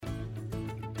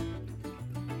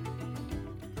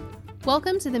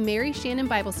Welcome to the Mary Shannon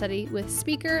Bible Study with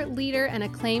speaker, leader, and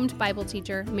acclaimed Bible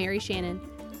teacher, Mary Shannon.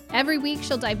 Every week,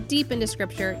 she'll dive deep into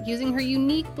Scripture using her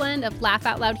unique blend of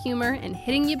laugh-out-loud humor and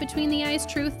hitting you between the eyes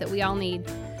truth that we all need.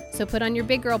 So put on your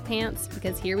big girl pants,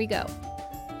 because here we go.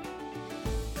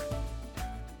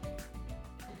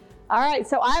 All right,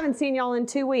 so I haven't seen y'all in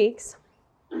 2 weeks,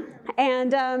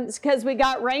 and it's because we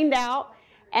got rained out,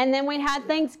 and then we had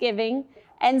Thanksgiving,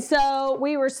 and so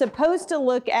we were supposed to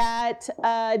look at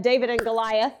David and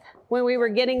Goliath when we were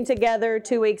getting together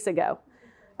 2 weeks ago.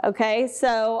 Okay,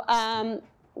 so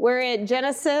we're at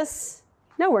Genesis.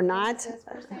 No, we're not.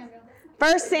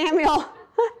 1 Samuel,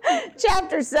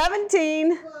 chapter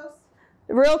 17.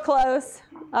 Real close.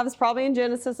 I was probably in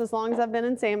Genesis as long as I've been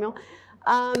in Samuel.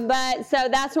 But so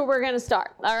that's where we're going to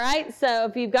start. All right. So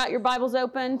if you've got your Bibles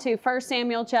open to 1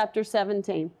 Samuel chapter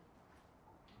 17.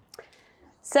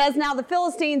 Says, now the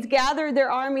Philistines gathered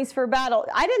their armies for battle.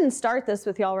 I didn't start this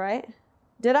with y'all, right?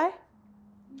 Did I?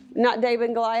 Not David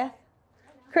and Goliath?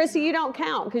 Chrissy, you don't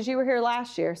count because you were here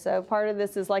last year. So part of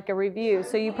this is like a review.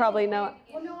 So you probably know it.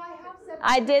 Well, no, I have 17.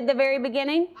 I did the very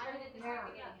beginning. I did the very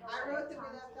beginning. I wrote that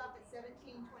we left off at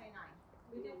 17:29.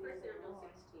 We did 1 Samuel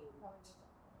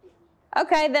 16.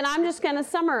 Okay, then I'm just going to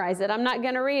summarize it. I'm not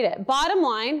going to read it. Bottom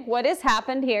line, what has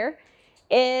happened here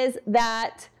is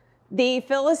that the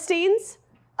Philistines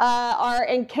are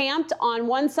encamped on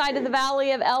one side of the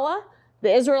valley of Elah.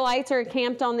 The Israelites are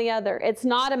encamped on the other. It's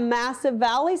not a massive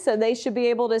valley, so they should be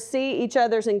able to see each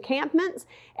other's encampments.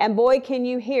 And boy, can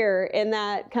you hear in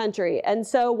that country. And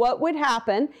so what would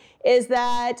happen is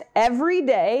that every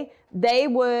day they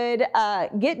would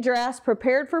get dressed,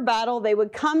 prepared for battle. They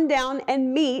would come down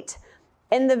and meet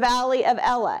in the valley of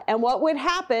Elah. And what would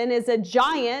happen is a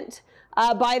giant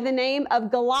by the name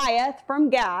of Goliath from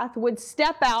Gath would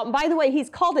step out. And by the way, he's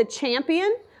called a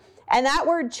champion. And that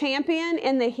word champion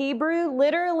in the Hebrew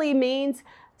literally means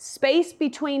space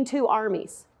between two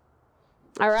armies.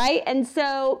 All right. And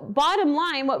so bottom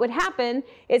line, what would happen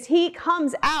is he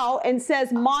comes out and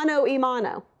says mano y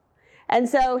mano. And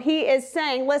so he is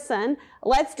saying, listen,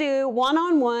 let's do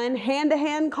one-on-one,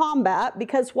 hand-to-hand combat,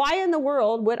 because why in the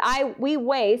world would we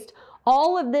waste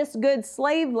all of this good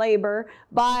slave labor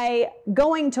by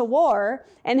going to war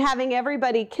and having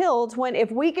everybody killed when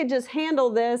if we could just handle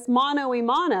this mano y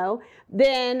mano,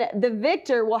 then the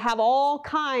victor will have all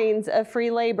kinds of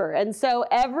free labor. And so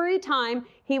every time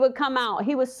he would come out,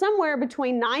 he was somewhere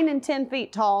between 9 and 10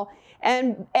 feet tall,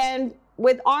 and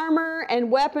with armor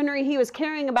and weaponry, he was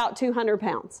carrying about 200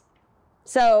 pounds.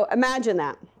 So imagine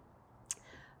that.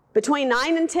 Between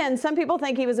 9 and 10, some people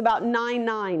think he was about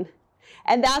 9'9".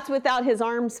 And that's without his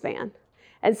arm span.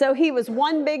 And so he was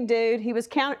one big dude. He was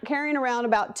carrying around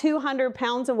about 200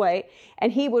 pounds of weight.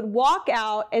 And he would walk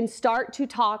out and start to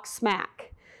talk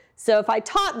smack. So if I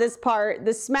taught this part,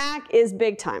 the smack is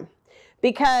big time.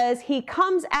 Because he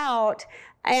comes out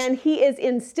and he is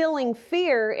instilling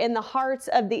fear in the hearts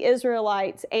of the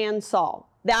Israelites and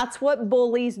Saul. That's what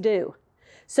bullies do.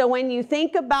 So when you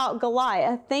think about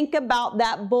Goliath, think about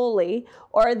that bully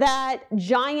or that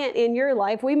giant in your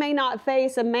life. We may not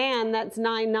face a man that's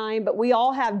 9'9", but we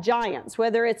all have giants,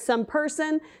 whether it's some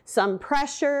person, some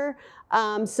pressure,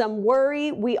 some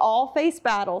worry. We all face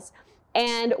battles.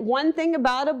 And one thing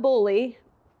about a bully,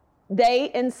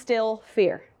 they instill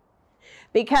fear.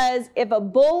 Because if a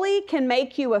bully can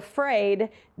make you afraid,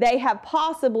 they have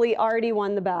possibly already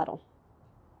won the battle.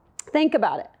 Think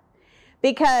about it.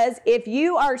 Because if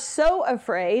you are so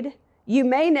afraid, you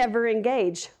may never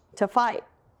engage to fight.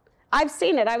 I've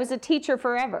seen it. I was a teacher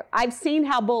forever. I've seen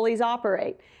how bullies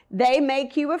operate. They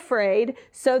make you afraid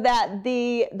so that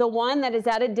the one that is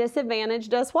at a disadvantage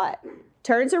does what?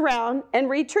 Turns around and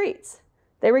retreats.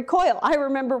 They recoil. I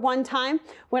remember one time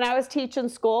when I was teaching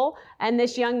school and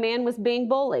this young man was being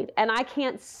bullied. And I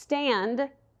can't stand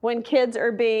when kids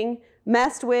are being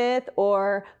messed with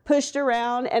or pushed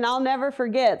around, and I'll never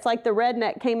forget. It's like the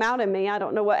redneck came out of me. I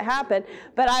don't know what happened,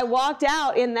 but I walked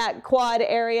out in that quad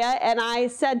area and I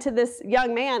said to this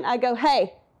young man, I go,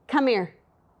 hey, come here.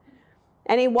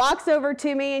 And he walks over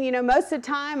to me, and most of the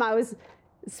time I was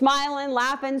smiling,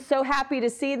 laughing, so happy to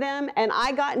see them. And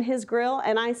I got in his grill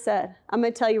and I said, I'm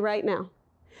going to tell you right now,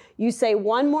 you say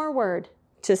one more word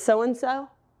to so-and-so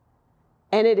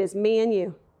and it is me and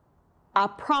you. I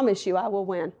promise you I will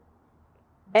win.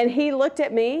 And he looked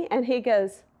at me and he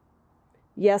goes,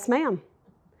 yes, ma'am.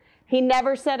 He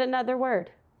never said another word.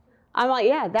 I'm like,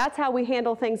 yeah, that's how we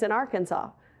handle things in Arkansas,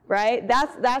 right?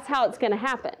 That's how it's going to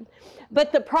happen.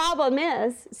 But the problem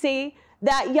is, see,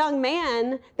 that young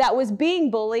man that was being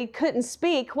bullied couldn't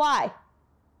speak. Why?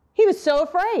 He was so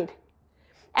afraid.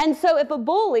 And so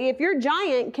if your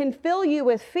giant can fill you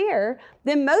with fear,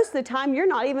 then most of the time you're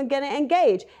not even going to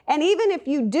engage. And even if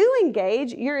you do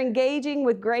engage, you're engaging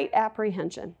with great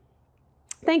apprehension.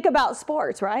 Think about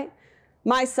sports, right?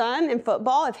 My son in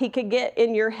football, if he could get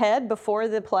in your head before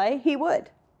the play, he would.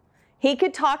 He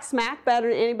could talk smack better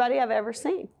than anybody I've ever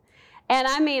seen. And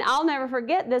I mean, I'll never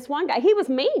forget this one guy. He was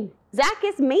mean. Zach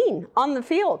is mean on the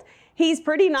field. He's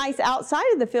pretty nice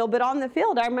outside of the field, but on the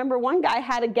field, I remember one guy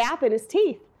had a gap in his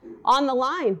teeth on the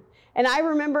line. And I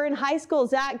remember in high school,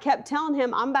 Zach kept telling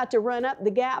him, I'm about to run up the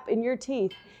gap in your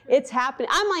teeth. It's happening.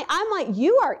 I'm like,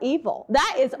 you are evil.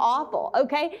 That is awful,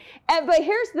 okay? But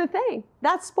here's the thing.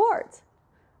 That's sports,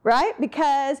 right?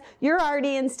 Because you're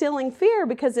already instilling fear,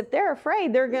 because if they're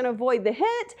afraid, they're going to avoid the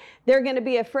hit. They're going to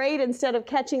be afraid instead of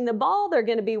catching the ball. They're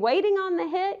going to be waiting on the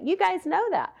hit. You guys know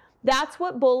that. That's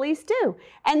what bullies do.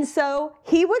 And so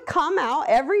he would come out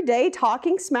every day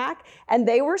talking smack, and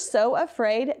they were so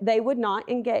afraid they would not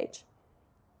engage.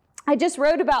 I just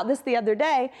wrote about this the other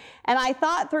day, and I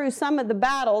thought through some of the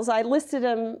battles. I listed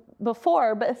them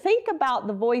before, but think about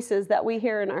the voices that we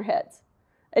hear in our heads.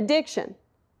 Addiction.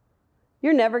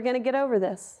 You're never going to get over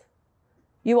this.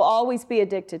 You will always be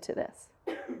addicted to this.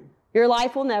 Your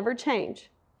life will never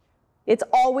change. It's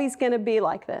always going to be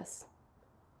like this.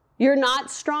 You're not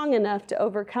strong enough to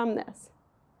overcome this.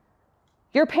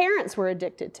 Your parents were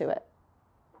addicted to it.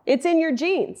 It's in your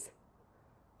genes.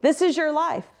 This is your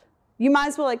life. You might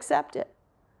as well accept it.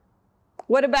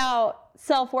 What about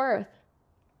self-worth?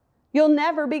 You'll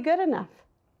never be good enough.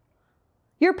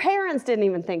 Your parents didn't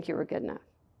even think you were good enough.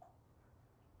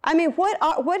 I mean,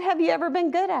 what have you ever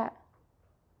been good at?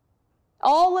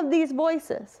 All of these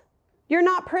voices. You're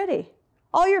not pretty.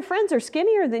 All your friends are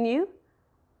skinnier than you.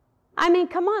 I mean,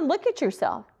 come on, look at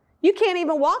yourself. You can't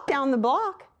even walk down the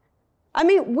block. I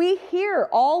mean, we hear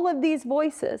all of these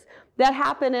voices that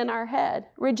happen in our head.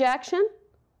 Rejection,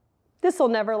 this will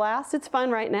never last. It's fun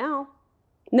right now.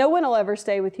 No one will ever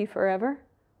stay with you forever.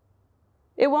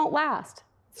 It won't last.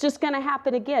 It's just going to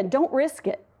happen again. Don't risk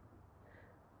it.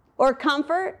 Or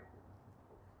comfort,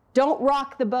 don't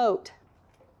rock the boat.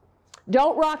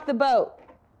 Don't rock the boat.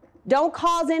 Don't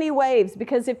cause any waves,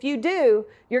 because if you do,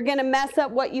 you're going to mess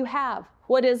up what you have,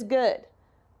 what is good.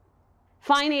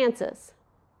 Finances.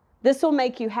 This will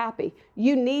make you happy.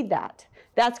 You need that.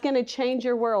 That's going to change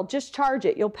your world. Just charge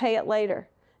it. You'll pay it later.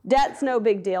 Debt's no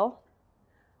big deal.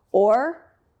 Or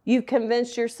you've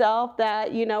convinced yourself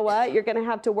that, you know what, you're going to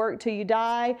have to work till you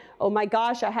die. Oh my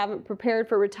gosh, I haven't prepared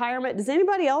for retirement. Does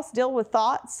anybody else deal with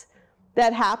thoughts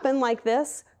that happen like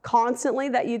this constantly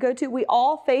that you go to? We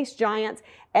all face giants,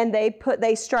 and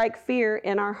they strike fear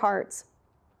in our hearts.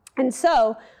 And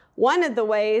so one of the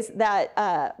ways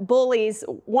that bullies,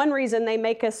 one reason they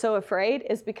make us so afraid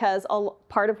is because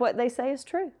part of what they say is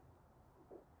true.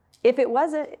 If it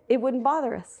wasn't, it wouldn't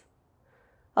bother us.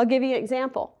 I'll give you an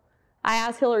example. I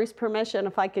asked Hillary's permission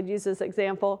if I could use this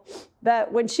example,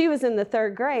 but when she was in the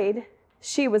 3rd grade,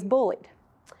 she was bullied.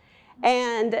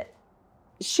 And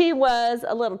she was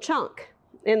a little chunk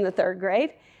in the 3rd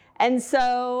grade. And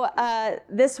so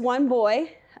this one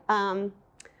boy,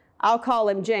 I'll call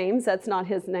him James, that's not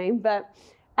his name, but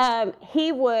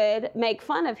he would make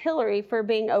fun of Hillary for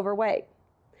being overweight.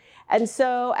 And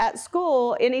so at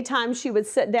school, anytime she would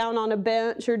sit down on a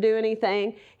bench or do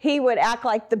anything, he would act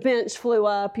like the bench flew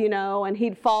up, you know, and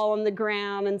he'd fall on the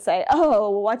ground and say, oh,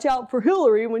 watch out for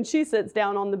Hillary when she sits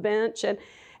down on the bench,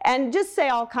 and just say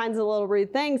all kinds of little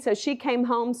rude things. So she came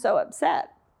home so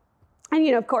upset. And,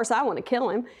 you know, of course, I want to kill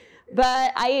him.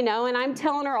 But and I'm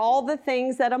telling her all the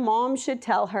things that a mom should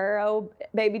tell her. Oh,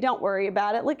 baby, don't worry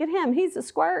about it. Look at him. He's a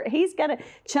squirt. He's got a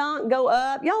chunk go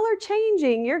up. Y'all are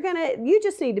changing. You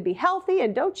just need to be healthy,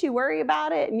 and don't you worry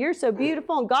about it. And you're so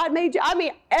beautiful, and God made you. I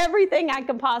mean, everything I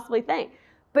can possibly think.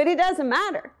 But it doesn't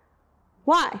matter.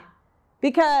 Why?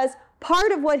 Because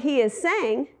part of what he is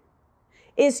saying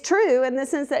is true in the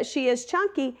sense that she is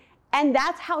chunky, and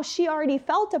that's how she already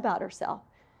felt about herself.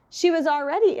 She was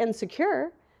already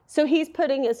insecure. So he's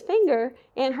putting his finger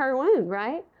in her wound,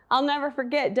 right? I'll never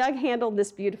forget, Doug handled this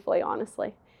beautifully,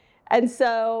 honestly. And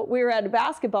so we were at a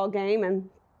basketball game, and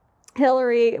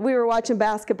Hillary, we were watching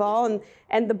basketball,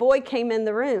 and the boy came in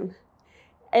the room,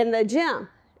 in the gym.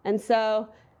 And so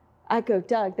I go,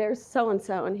 Doug, there's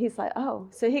so-and-so. And he's like, oh.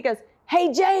 So he goes,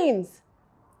 hey, James,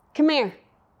 come here,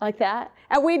 like that.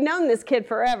 And we'd known this kid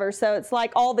forever, so it's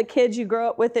like all the kids you grow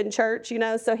up with in church, you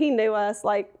know, so he knew us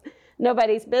like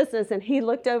nobody's business. And he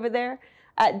looked over there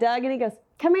at Doug, and he goes,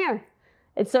 come here.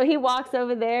 And so he walks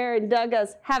over there, and Doug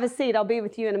goes, have a seat, I'll be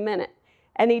with you in a minute.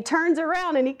 And he turns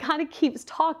around, and he kind of keeps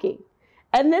talking.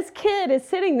 And this kid is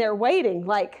sitting there waiting,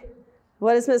 like,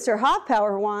 What does Mr.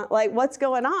 Hoffpower want? Like, what's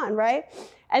going on, right?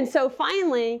 And so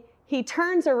finally, he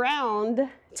turns around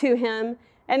to him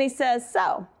and he says,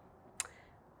 so,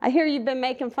 I hear you've been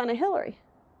making fun of Hillary.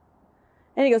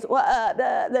 And he goes, well,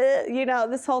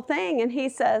 this whole thing. And he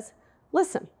says,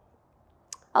 listen,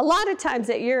 a lot of times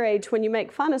at your age, when you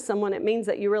make fun of someone, it means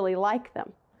that you really like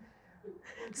them.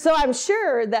 So I'm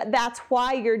sure that that's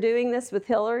why you're doing this with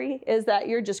Hillary, is that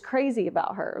you're just crazy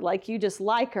about her. Like, you just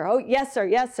like her. Oh, yes, sir,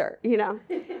 yes, sir, you know.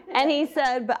 And he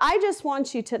said, but I just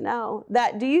want you to know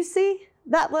that, do you see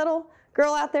that little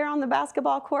girl out there on the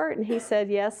basketball court? And he said,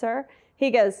 yes, sir.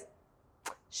 He goes,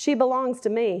 she belongs to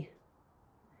me.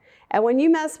 And when you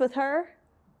mess with her,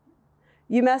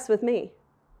 you mess with me.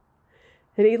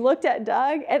 And he looked at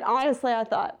Doug, and honestly, I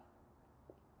thought,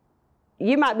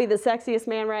 you might be the sexiest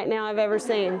man right now I've ever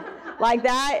seen. Like,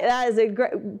 that is a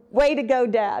great way to go,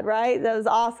 Dad, right? That was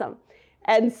awesome.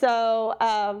 And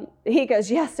so he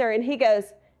goes, yes, sir. And he goes,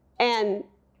 and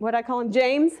what I call him,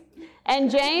 James?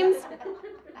 And James,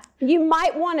 you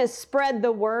might want to spread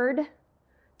the word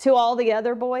to all the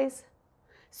other boys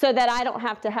so that I don't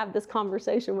have to have this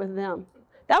conversation with them.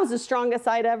 That was the strongest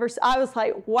I'd ever seen. I was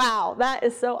like, wow, that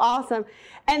is so awesome.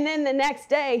 And then the next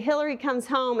day, Hillary comes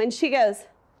home and she goes,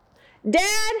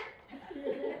 Dad,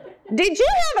 did you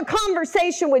have a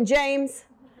conversation with James?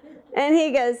 And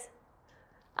he goes,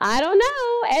 I don't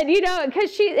know. And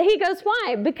because he goes,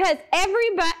 why? Because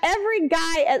every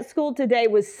guy at school today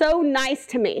was so nice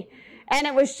to me. And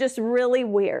it was just really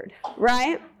weird,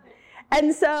 right?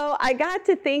 And so I got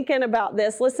to thinking about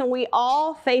this. Listen, we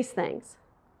all face things.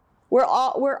 We're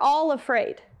all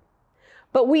afraid.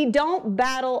 But we don't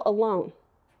battle alone.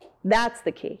 That's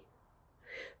the key.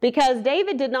 Because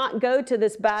David did not go to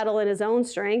this battle in his own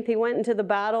strength. He went into the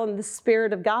battle in the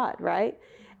Spirit of God, right?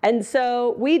 And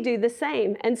so we do the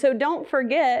same. And so don't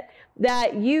forget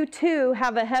that you too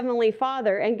have a heavenly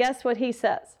Father. And guess what he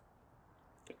says?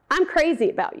 I'm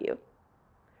crazy about you.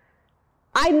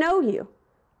 I know you.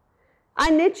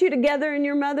 I knit you together in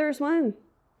your mother's womb.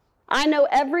 I know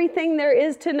everything there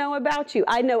is to know about you.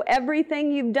 I know everything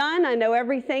you've done. I know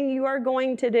everything you are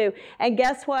going to do. And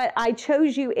guess what? I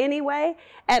chose you anyway,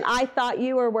 and I thought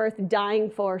you were worth dying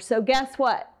for. So guess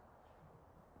what?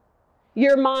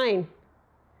 You're mine.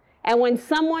 And when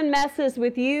someone messes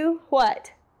with you,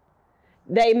 what?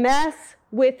 They mess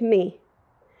with me.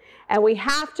 And we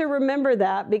have to remember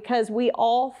that, because we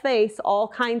all face all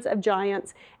kinds of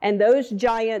giants, and those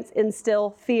giants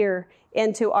instill fear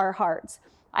into our hearts.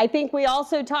 I think we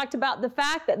also talked about the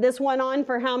fact that this went on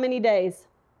for how many days?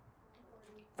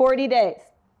 40 days.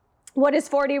 What does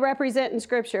 40 represent in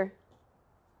Scripture?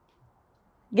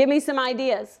 Give me some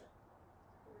ideas.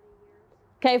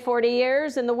 Okay, 40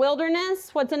 years in the wilderness.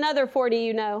 What's another 40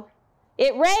 you know?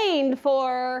 It rained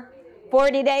for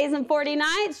 40 days and 40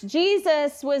 nights.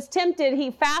 Jesus was tempted. He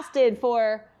fasted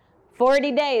for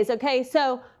 40 days. Okay,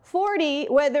 so 40,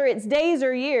 whether it's days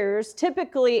or years,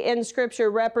 typically in Scripture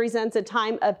represents a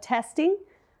time of testing,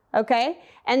 okay?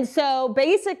 And so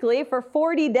basically for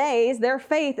 40 days, their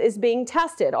faith is being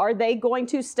tested. Are they going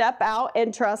to step out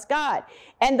and trust God?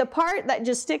 And the part that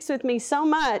just sticks with me so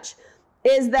much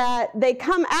is that they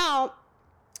come out,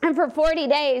 and for 40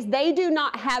 days, they do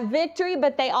not have victory,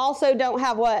 but they also don't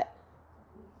have what?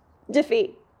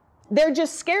 Defeat. They're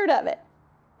just scared of it.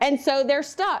 And so they're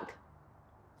stuck.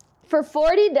 For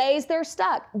 40 days, they're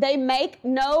stuck. They make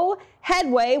no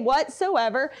headway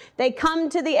whatsoever. They come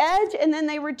to the edge and then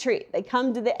they retreat. They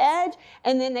come to the edge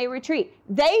and then they retreat.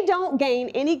 They don't gain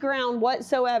any ground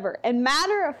whatsoever. And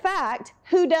matter of fact,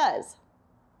 who does?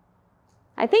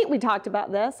 I think we talked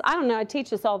about this. I don't know. I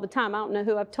teach this all the time. I don't know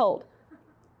who I've told.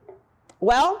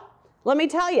 Well, let me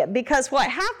tell you, because what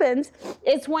happens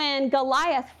is when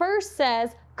Goliath first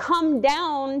says, come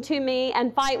down to me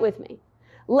and fight with me.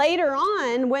 Later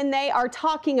on, when they are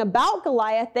talking about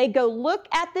Goliath, they go look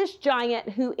at this giant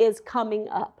who is coming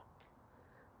up.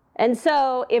 And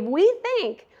so if we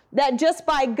think that just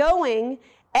by going,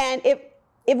 and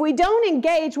if we don't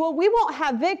engage, well, we won't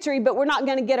have victory, but we're not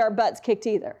going to get our butts kicked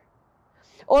either.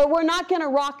 Or we're not going to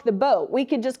rock the boat. We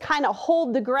can just kind of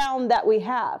hold the ground that we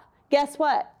have. Guess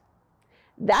what?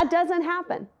 That doesn't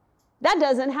happen. That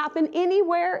doesn't happen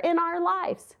anywhere in our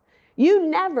lives. You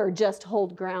never just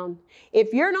hold ground.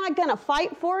 If you're not going to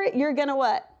fight for it, you're going to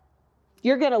what?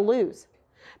 You're going to lose.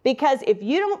 Because if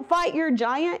you don't fight your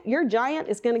giant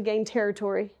is going to gain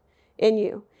territory in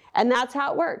you. And that's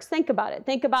how it works. Think about it.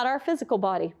 Think about our physical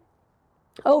body.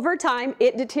 Over time,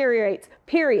 it deteriorates,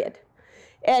 period.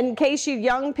 And in case you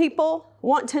young people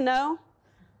want to know,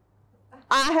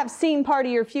 I have seen part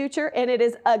of your future, and it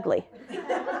is ugly.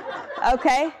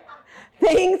 Okay?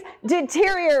 Things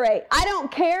deteriorate. I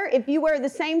don't care if you wear the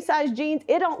same size jeans.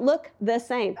 It don't look the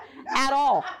same at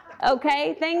all.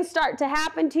 Okay? Things start to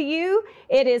happen to you.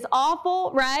 It is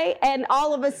awful, right? And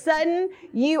all of a sudden,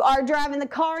 you are driving the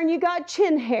car and you got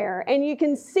chin hair and you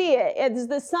can see it as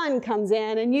the sun comes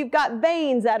in, and you've got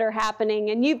veins that are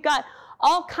happening, and you've got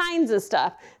all kinds of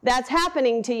stuff that's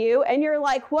happening to you, and you're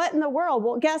like, what in the world?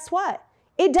 Well, guess what?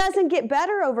 It doesn't get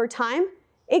better over time.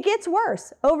 It gets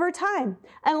worse over time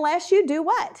unless you do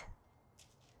what?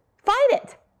 Fight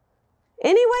it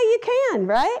any way you can,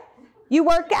 right? You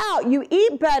work out, you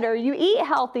eat better, you eat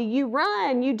healthy, you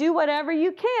run, you do whatever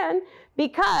you can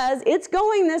because it's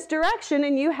going this direction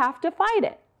and you have to fight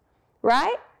it,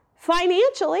 right?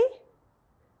 Financially,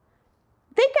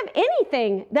 think of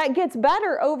anything that gets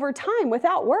better over time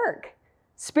without work.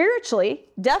 Spiritually,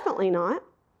 definitely not,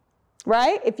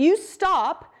 right? If you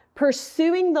stop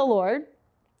pursuing the Lord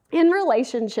in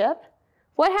relationship,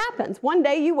 what happens? One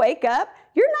day you wake up,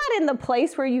 you're not in the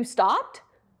place where you stopped.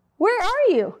 Where are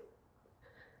you?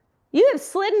 You have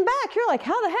slidden back. You're like,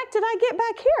 how the heck did I get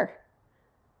back here?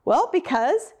 Well,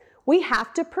 because we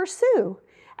have to pursue.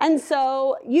 And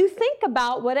so you think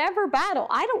about whatever battle.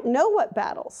 I don't know what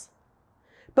battles.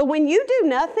 But when you do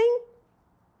nothing,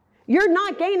 you're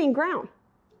not gaining ground.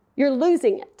 You're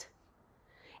losing it.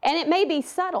 And it may be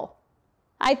subtle.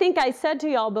 I think I said to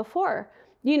y'all before,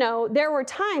 you know, there were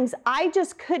times I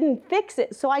just couldn't fix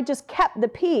it, so I just kept the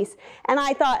peace. And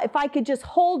I thought if I could just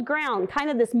hold ground, kind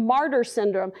of this martyr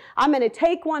syndrome, I'm going to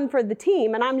take one for the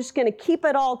team and I'm just going to keep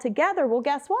it all together. Well,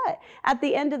 guess what? At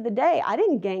the end of the day, I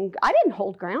didn't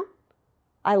hold ground.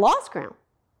 I lost ground.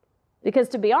 Because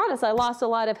to be honest, I lost a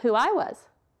lot of who I was.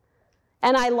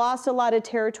 And I lost a lot of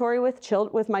territory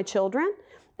with my children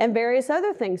and various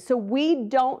other things. So we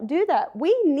don't do that.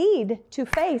 We need to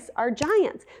face our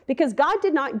giants because God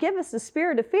did not give us a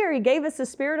spirit of fear. He gave us a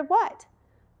spirit of what?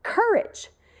 Courage.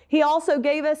 He also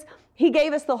gave us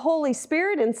the Holy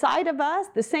Spirit inside of us,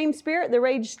 the same Spirit that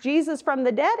raised Jesus from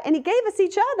the dead, and He gave us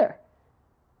each other.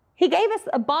 He gave us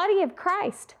a body of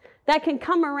Christ that can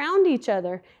come around each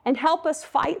other and help us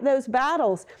fight those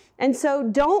battles. And so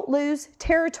don't lose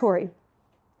territory.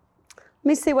 Let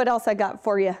me see what else I got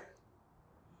for you.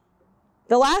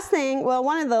 One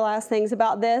of the last things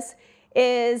about this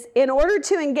is in order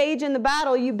to engage in the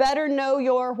battle, you better know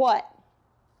your what?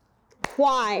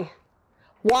 Why?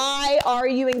 Why are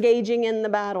you engaging in the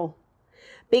battle?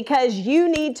 Because you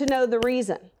need to know the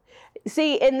reason.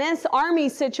 See, in this army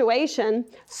situation,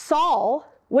 Saul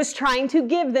was trying to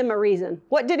give them a reason.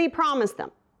 What did he promise them?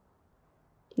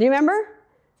 Do you remember?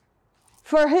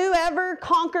 For whoever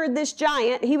conquered this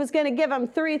giant, he was going to give them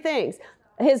 3 things.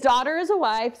 His daughter as a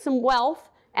wife, some wealth,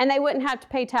 and they wouldn't have to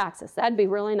pay taxes. That'd be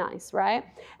really nice, right?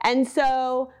 And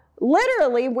so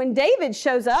literally when David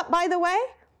shows up, by the way,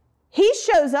 he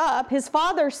shows up, his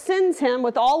father sends him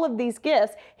with all of these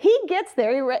gifts. He gets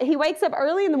there, he wakes up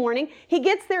early in the morning, he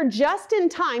gets there just in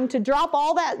time to drop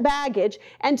all that baggage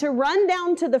and to run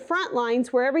down to the front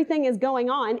lines where everything is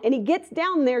going on, and he gets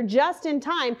down there just in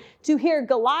time to hear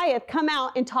Goliath come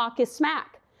out and talk his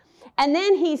smack. And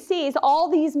then he sees all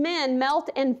these men melt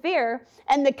in fear,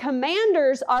 and the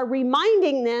commanders are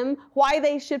reminding them why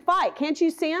they should fight. Can't you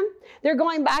see them? They're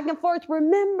going back and forth.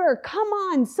 Remember, come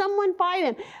on, someone fight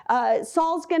him.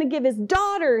 Saul's going to give his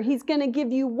daughter. He's going to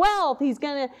give you wealth. He's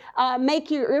going to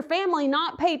make your family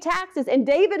not pay taxes. And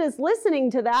David is listening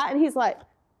to that, and he's like,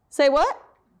 say what?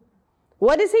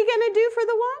 What is he going to do for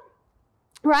the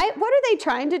what? Right? What are they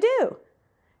trying to do?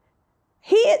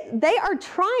 They are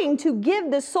trying to give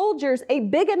the soldiers a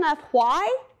big enough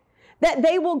why that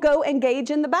they will go engage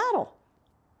in the battle.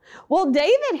 Well,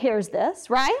 David hears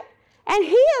this, right? And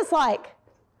he is like,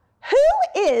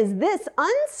 who is this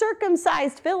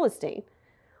uncircumcised Philistine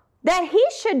that he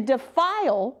should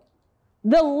defile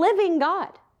the living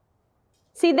God?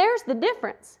 See, there's the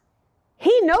difference.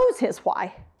 He knows his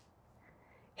why.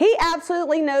 He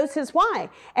absolutely knows his why.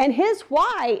 And his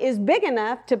why is big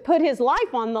enough to put his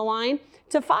life on the line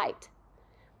to fight.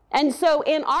 And so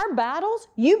in our battles,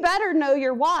 you better know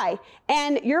your why.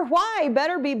 And your why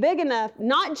better be big enough,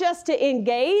 not just to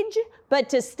engage, but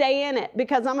to stay in it.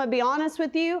 Because I'm going to be honest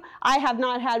with you, I have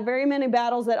not had very many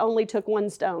battles that only took 1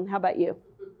 stone. How about you?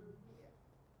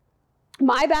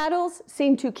 My battles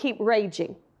seem to keep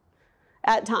raging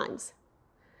at times.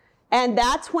 And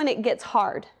that's when it gets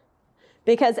hard.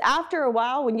 Because after a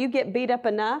while, when you get beat up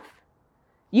enough,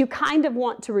 you kind of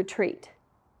want to retreat.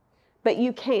 But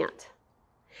you can't.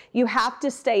 You have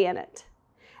to stay in it.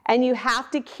 And you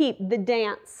have to keep the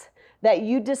dance, that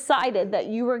you decided that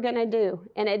you were going to do.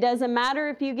 And it doesn't matter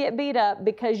if you get beat up,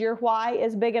 because your why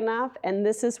is big enough, and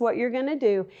this is what you're going to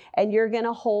do, and you're going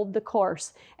to hold the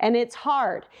course. And it's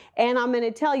hard. And I'm going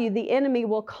to tell you, the enemy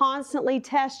will constantly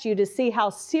test you to see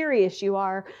how serious you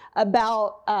are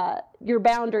about your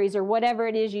boundaries or whatever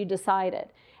it is you decided.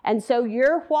 And so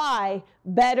your why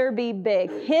better be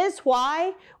big. His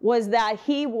why was that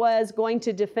he was going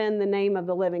to defend the name of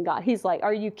the living God. He's like,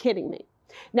 are you kidding me?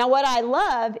 Now, what I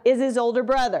love is his older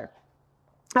brother.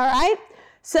 All right?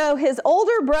 So his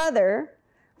older brother,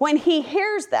 when he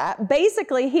hears that,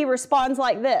 basically he responds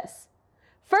like this.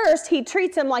 First, he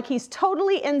treats him like he's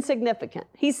totally insignificant.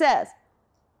 He says,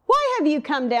 why have you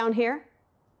come down here?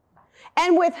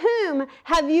 And with whom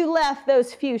have you left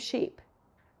those few sheep?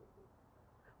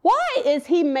 Why is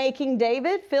he making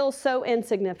David feel so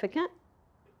insignificant?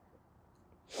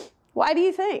 Why do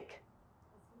you think?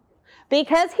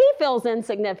 Because he feels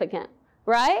insignificant,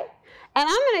 right? And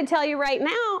I'm going to tell you right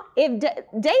now,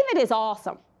 David is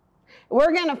awesome.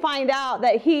 We're going to find out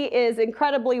that he is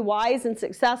incredibly wise and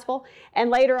successful. And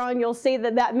later on, you'll see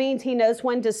that that means he knows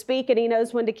when to speak and he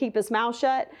knows when to keep his mouth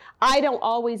shut. I don't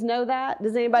always know that.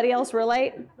 Does anybody else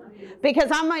relate? Because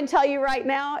I'm going to tell you right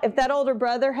now, if that older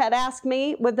brother had asked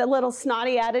me with a little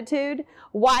snotty attitude,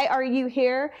 why are you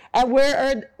here? And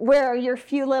where are your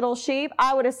few little sheep?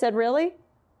 I would have said, really?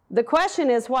 The question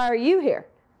is, why are you here?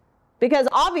 Because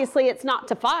obviously it's not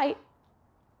to fight.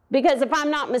 Because if I'm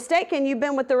not mistaken, you've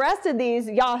been with the rest of these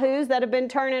yahoos that have been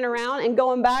turning around and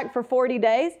going back for 40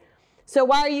 days. So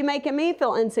why are you making me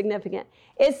feel insignificant?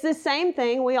 It's the same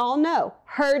thing we all know.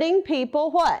 Hurting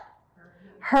people, what?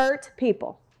 Hurt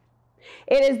people.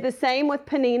 It is the same with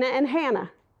Peninnah and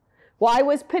Hannah. Why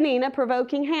was Peninnah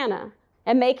provoking Hannah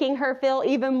and making her feel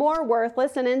even more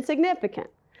worthless and insignificant?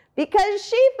 Because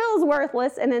she feels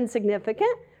worthless and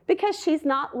insignificant because she's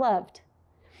not loved.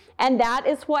 And that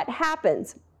is what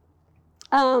happens.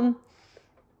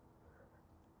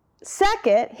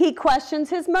 Second, he questions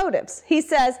his motives. He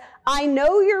says, I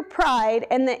know your pride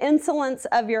and the insolence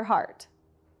of your heart.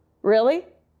 Really?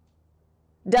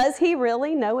 Does he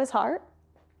really know his heart?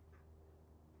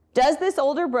 Does this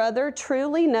older brother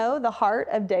truly know the heart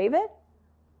of David?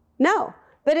 No.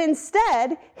 But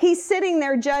instead, he's sitting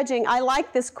there judging. I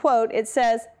like this quote. It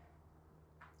says,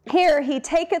 here he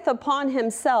taketh upon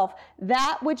himself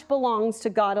that which belongs to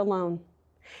God alone.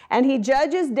 And he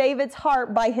judges David's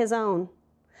heart by his own.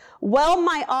 Well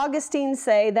might Augustine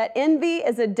say that envy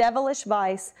is a devilish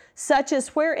vice, such as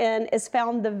wherein is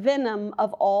found the venom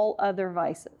of all other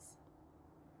vices.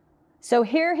 So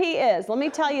here he is. Let me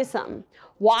tell you something.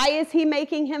 Why is he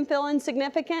making him feel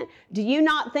insignificant? Do you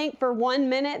not think for 1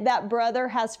 minute that brother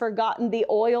has forgotten the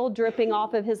oil dripping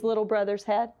off of his little brother's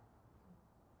head?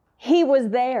 He was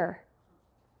there.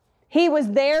 He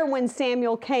was there when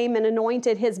Samuel came and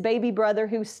anointed his baby brother,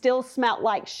 who still smelled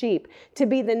like sheep, to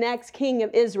be the next king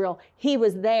of Israel. He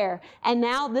was there. And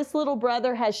now this little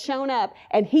brother has shown up,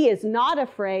 and he is not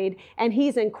afraid, and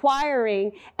he's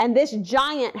inquiring, and this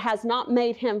giant has not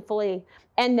made him flee.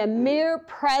 And the mere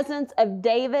presence of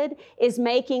David is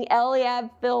making Eliab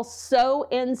feel so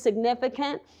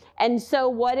insignificant. And so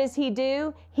what does he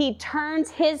do? He turns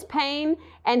his pain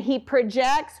and he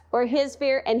projects, or his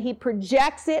fear, and he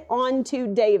projects it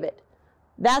onto David.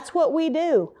 That's what we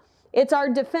do. It's our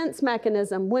defense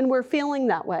mechanism when we're feeling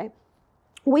that way.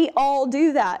 We all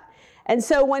do that. And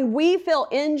so when we feel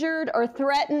injured or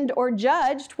threatened or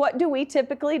judged, what do we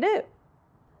typically do?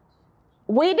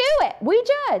 We do it. We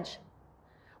judge.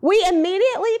 We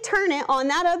immediately turn it on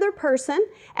that other person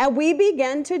and we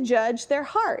begin to judge their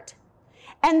heart.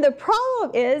 And the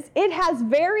problem is, it has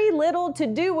very little to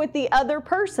do with the other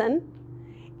person.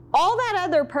 All that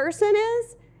other person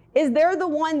is they're the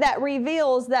one that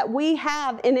reveals that we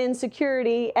have an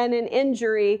insecurity and an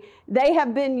injury. They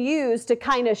have been used to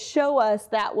kind of show us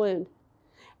that wound.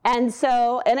 And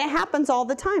it happens all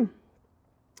the time.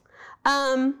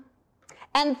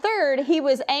 And third, he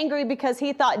was angry because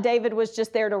he thought David was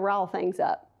just there to rile things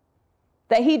up.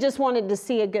 That he just wanted to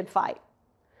see a good fight.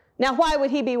 Now, why would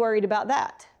he be worried about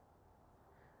that?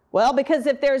 Well, because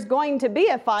if there's going to be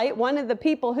a fight, one of the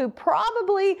people who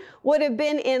probably would have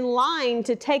been in line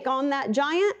to take on that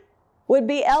giant would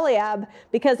be Eliab,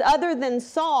 because other than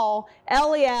Saul,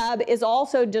 Eliab is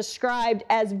also described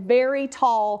as very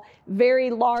tall,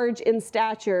 very large in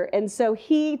stature. And so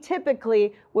he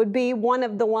typically would be one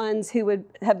of the ones who would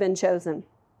have been chosen.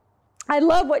 I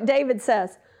love what David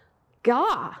says.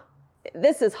 Gah,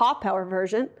 this is Hot Power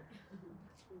version.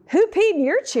 Who peed in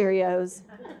your Cheerios?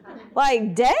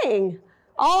 Like, dang,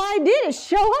 all I did is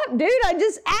show up, dude. I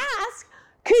just asked,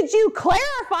 could you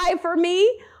clarify for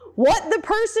me what the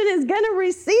person is going to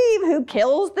receive who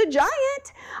kills the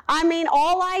giant. I mean,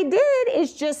 all I did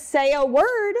is just say a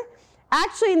word.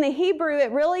 Actually, in the Hebrew,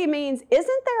 it really means,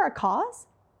 isn't there a cause?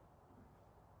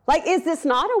 Like, is this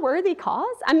not a worthy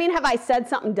cause? I mean, have I said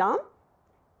something dumb?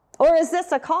 Or is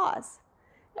this a cause?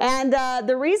 And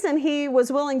the reason he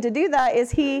was willing to do that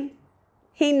is he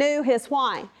knew his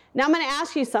why. Now, I'm going to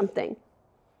ask you something.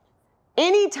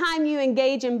 Anytime you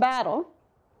engage in battle,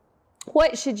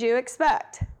 what should you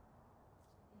expect?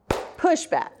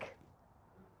 Pushback.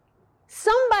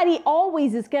 Somebody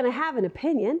always is going to have an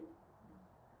opinion.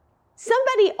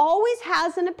 Somebody always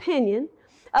has an opinion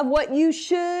of what you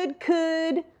should,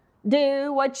 could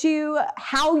do,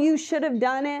 how you should have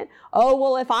done it. Oh,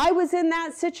 well, if I was in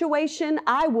that situation,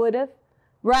 I would have,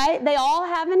 right? They all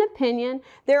have an opinion.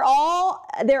 We're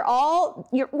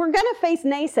going to face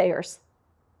naysayers.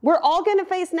 We're all going to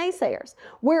face naysayers.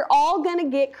 We're all going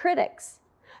to get critics.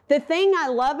 The thing I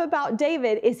love about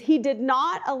David is he did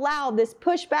not allow this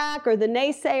pushback or the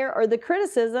naysayer or the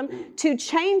criticism to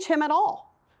change him at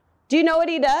all. Do you know what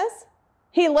he does?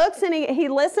 He looks and he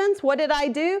listens. What did I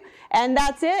do? And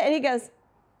that's it. And he goes,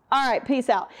 all right, peace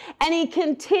out. And he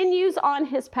continues on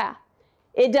his path.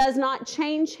 It does not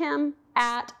change him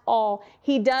at all.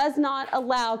 He does not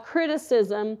allow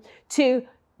criticism to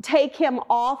take him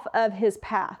off of his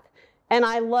path. And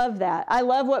I love that. I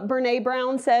love what Brene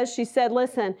Brown says. She said,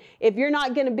 listen, if you're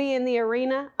not going to be in the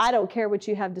arena, I don't care what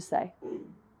you have to say.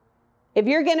 If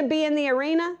you're going to be in the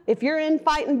arena, if you're in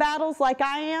fighting battles like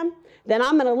I am, then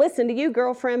I'm going to listen to you,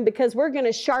 girlfriend, because we're going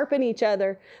to sharpen each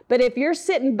other. But if you're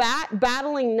sitting back,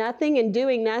 battling nothing and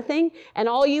doing nothing, and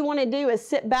all you want to do is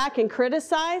sit back and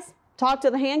criticize, talk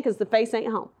to the hand because the face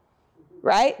ain't home.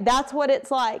 Right? That's what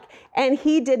it's like. And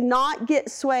he did not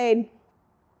get swayed.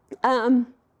 And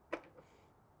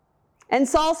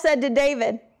Saul said to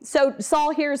David, so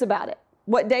Saul hears about it,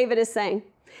 what David is saying.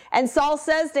 And Saul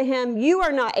says to him, you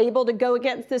are not able to go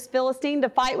against this Philistine to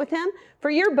fight with him, for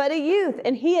you're but a youth,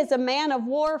 and he is a man of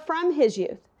war from his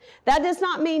youth. That does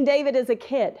not mean David is a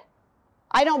kid.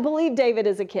 I don't believe David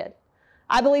is a kid.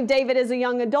 I believe David is a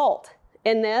young adult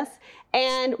in this.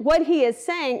 And what he is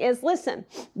saying is, listen,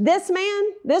 this man,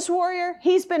 this warrior,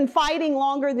 he's been fighting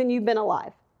longer than you've been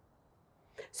alive.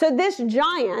 So this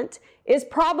giant is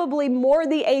probably more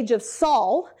the age of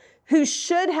Saul, who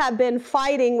should have been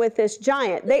fighting with this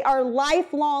giant. They are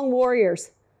lifelong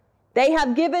warriors. They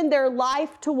have given their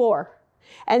life to war.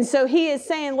 And so he is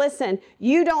saying, listen,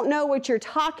 you don't know what you're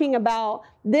talking about.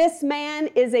 This man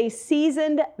is a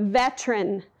seasoned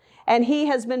veteran, and he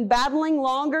has been battling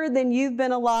longer than you've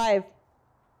been alive.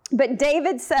 But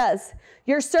David says,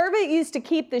 your servant used to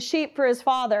keep the sheep for his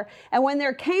father, and when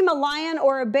there came a lion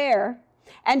or a bear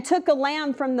and took a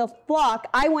lamb from the flock,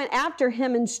 I went after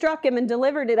him and struck him and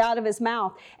delivered it out of his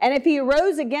mouth. And if he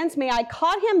arose against me, I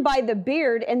caught him by the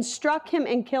beard and struck him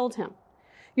and killed him.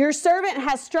 Your servant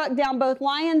has struck down both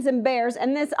lions and bears,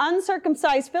 and this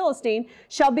uncircumcised Philistine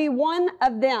shall be one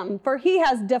of them, for he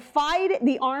has defied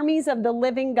the armies of the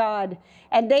living God.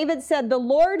 And David said, the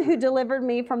Lord who delivered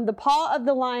me from the paw of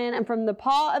the lion and from the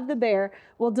paw of the bear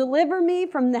will deliver me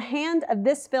from the hand of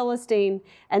this Philistine.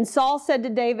 And Saul said to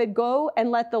David, go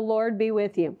and let the Lord be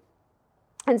with you.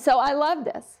 And so I love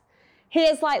this. He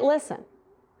is like, listen,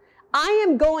 I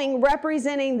am going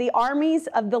representing the armies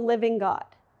of the living God,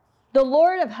 the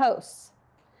Lord of hosts.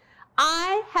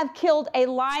 I have killed a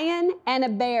lion and a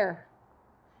bear.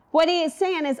 What he is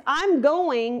saying is, I'm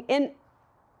going and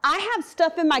I have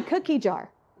stuff in my cookie jar,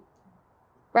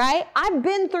 right? I've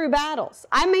been through battles.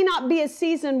 I may not be a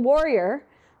seasoned warrior,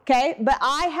 okay, but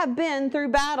I have been through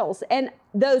battles. And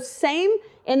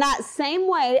in that same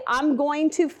way, I'm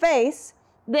going to face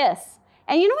this.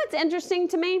 And you know what's interesting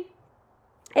to me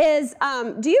is,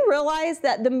 do you realize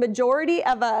that the majority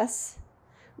of us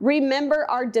remember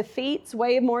our defeats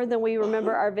way more than we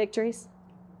remember our victories?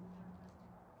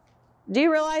 Do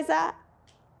you realize that?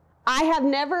 I have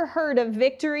never heard of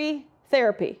victory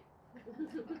therapy,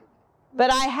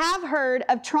 but I have heard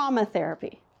of trauma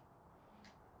therapy.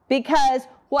 Because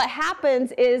what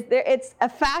happens is it's a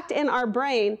fact in our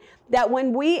brain that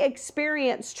when we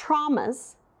experience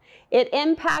traumas, it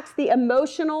impacts the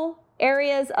emotional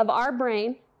areas of our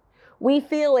brain. We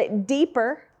feel it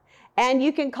deeper. And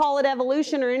you can call it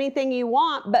evolution or anything you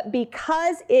want, but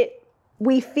because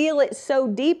we feel it so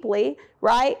deeply,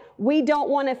 right? We don't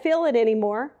want to feel it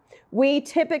anymore. We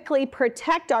typically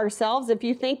protect ourselves. If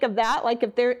you think of that, like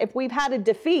if we've had a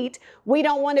defeat, we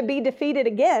don't want to be defeated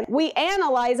again. We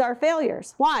analyze our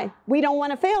failures. Why? We don't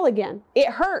want to fail again. It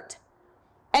hurt.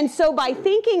 And so by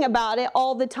thinking about it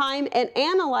all the time and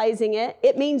analyzing it,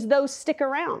 it means those stick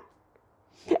around.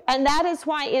 And that is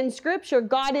why in Scripture,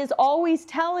 God is always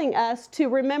telling us to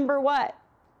remember what?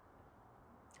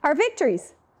 Our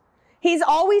victories. He's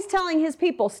always telling his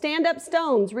people, stand up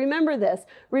stones, remember this.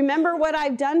 Remember what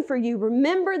I've done for you.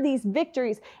 Remember these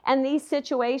victories and these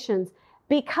situations,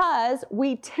 because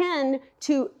we tend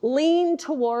to lean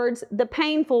towards the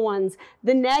painful ones,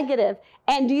 the negative.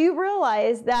 And do you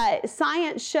realize that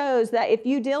science shows that if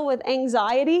you deal with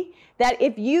anxiety, that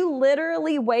if you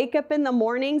literally wake up in the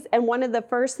mornings and one of the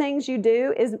first things you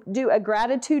do is do a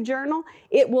gratitude journal,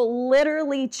 it will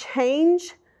literally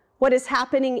change what is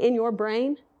happening in your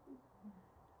brain?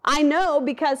 I know,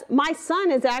 because my son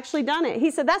has actually done it.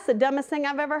 He said, that's the dumbest thing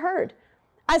I've ever heard.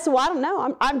 I said, well, I don't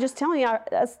know. I'm just telling you,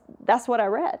 that's what I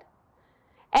read.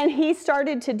 And he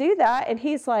started to do that, and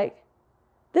he's like,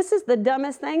 this is the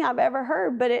dumbest thing I've ever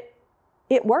heard, but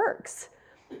it works.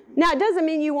 Now, it doesn't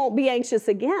mean you won't be anxious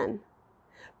again,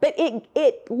 but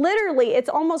it literally, it's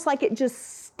almost like it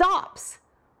just stops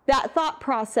that thought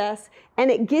process, and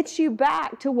it gets you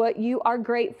back to what you are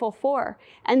grateful for.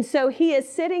 And so he is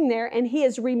sitting there and he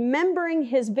is remembering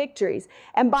his victories.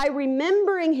 And by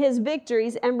remembering his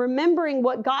victories and remembering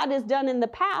what God has done in the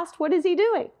past, what is he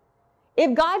doing?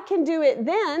 If God can do it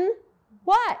then,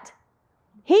 what?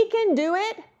 He can do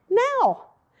it now,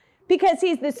 because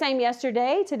he's the same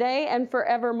yesterday, today, and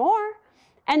forevermore.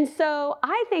 And so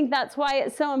I think that's why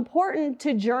it's so important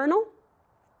to journal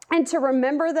and to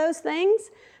remember those things,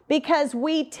 because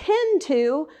we tend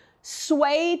to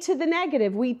sway to the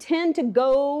negative. We tend to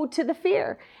go to the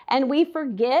fear, and we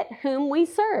forget whom we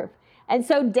serve. And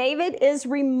so David is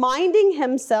reminding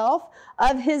himself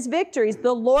of his victories.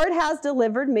 The Lord has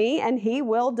delivered me, and he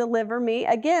will deliver me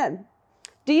again.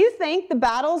 Do you think the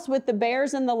battles with the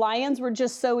bears and the lions were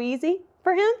just so easy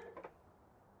for him?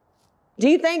 Do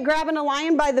you think grabbing a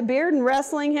lion by the beard and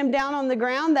wrestling him down on the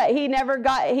ground that he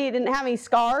didn't have any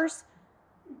scars?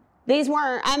 These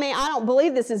weren't, I don't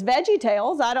believe this is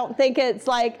VeggieTales. I don't think it's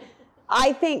like,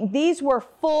 I think these were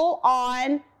full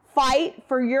on fight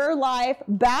for your life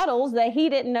battles that he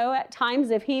didn't know at times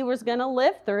if he was going to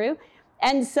live through.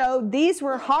 And so these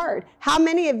were hard. How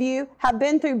many of you have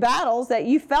been through battles that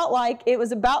you felt like it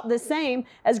was about the same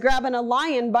as grabbing a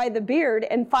lion by the beard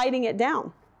and fighting it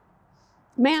down?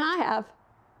 Man, I have.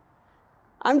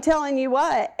 I'm telling you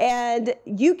what, and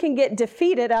you can get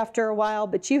defeated after a while,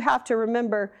 but you have to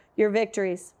remember your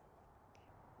victories.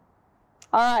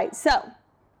 All right, so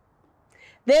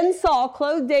then Saul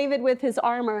clothed David with his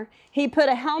armor. He put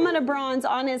a helmet of bronze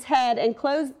on his head and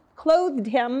clothed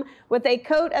him with a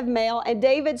coat of mail, and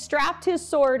David strapped his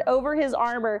sword over his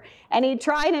armor, and he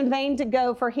tried in vain to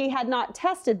go, for he had not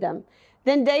tested them.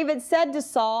 Then David said to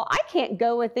Saul, I can't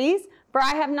go with these, for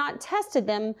I have not tested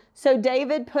them. So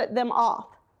David put them off.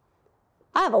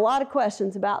 I have a lot of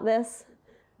questions about this.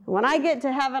 When I get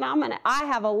to heaven, I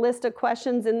have a list of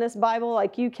questions in this Bible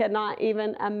like you cannot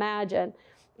even imagine,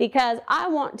 because I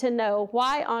want to know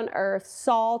why on earth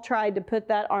Saul tried to put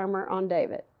that armor on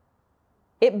David.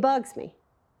 It bugs me.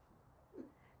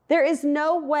 There is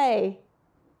no way,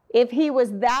 if he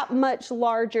was that much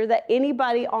larger, that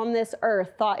anybody on this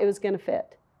earth thought it was going to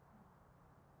fit.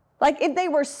 Like if they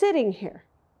were sitting here,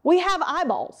 we have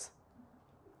eyeballs.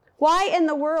 Why in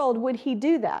the world would he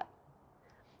do that?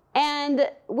 And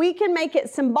we can make it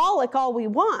symbolic all we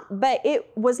want, but it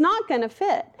was not going to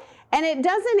fit. And it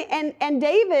doesn't, and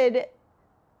David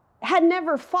had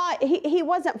never fought, he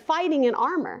wasn't fighting in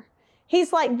armor.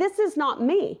 He's like, this is not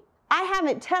me. I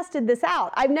haven't tested this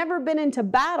out. I've never been into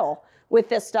battle with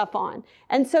this stuff on.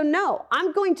 And so no,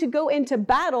 I'm going to go into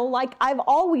battle like I've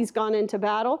always gone into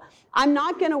battle. I'm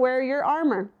not going to wear your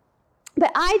armor.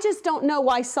 But I just don't know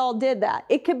why Saul did that.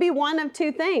 It could be one of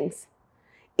two things.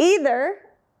 Either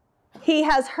he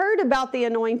has heard about the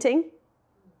anointing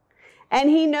and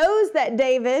he knows that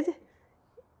David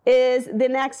is the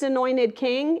next anointed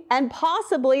king, and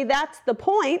possibly that's the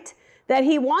point, that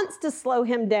he wants to slow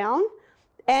him down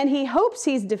and he hopes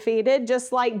he's defeated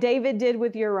just like David did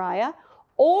with Uriah,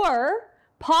 or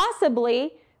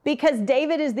possibly because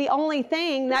David is the only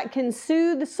thing that can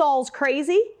soothe Saul's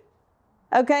crazy,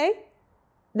 okay?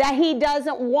 That he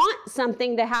doesn't want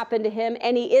something to happen to him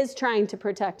and he is trying to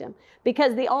protect him.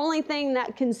 Because the only thing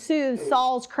that can soothe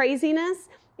Saul's craziness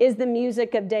is the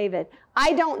music of David.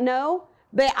 I don't know,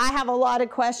 but I have a lot of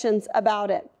questions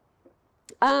about it.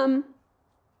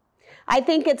 I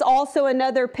think it's also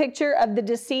another picture of the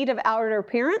deceit of outer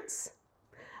appearance.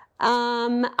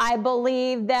 I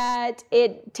believe that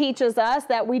it teaches us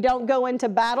that we don't go into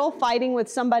battle fighting with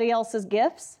somebody else's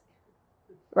gifts,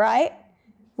 right?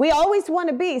 We always want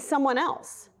to be someone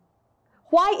else.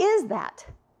 Why is that?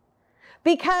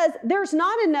 Because there's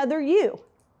not another you.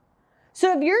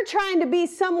 So if you're trying to be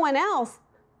someone else,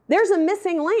 there's a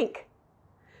missing link.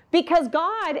 Because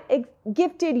God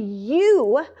gifted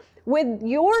you with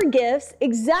your gifts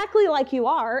exactly like you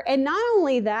are. And not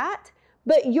only that,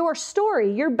 but your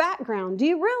story, your background. Do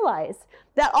you realize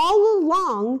that all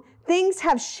along, things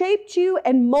have shaped you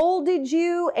and molded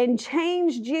you and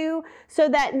changed you so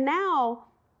that now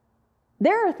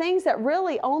there are things that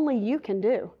really only you can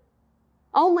do,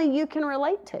 only you can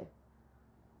relate to.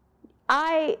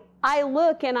 I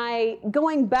look and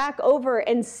going back over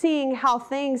and seeing how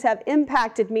things have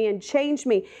impacted me and changed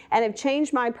me and have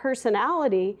changed my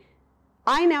personality,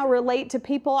 I now relate to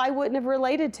people I wouldn't have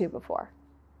related to before.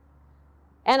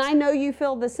 And I know you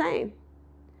feel the same.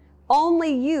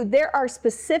 Only you. There are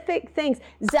specific things.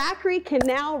 Zachary can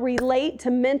now relate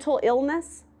to mental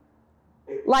illness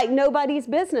like nobody's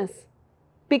business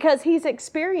because he's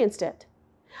experienced it.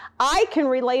 I can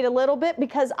relate a little bit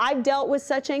because I've dealt with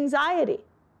such anxiety.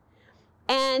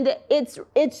 And it's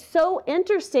so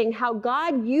interesting how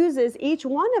God uses each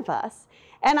one of us.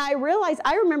 And I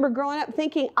remember growing up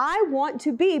thinking, I want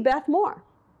to be Beth Moore.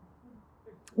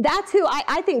 That's who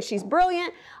I think she's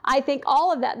brilliant. I think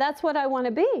all of that. That's what I want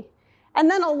to be. And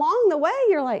then along the way,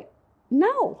 you're like,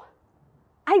 no,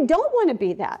 I don't want to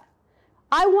be that.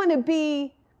 I want to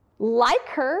be like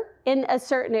her in a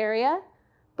certain area,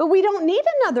 but we don't need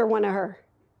another one of her.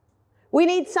 We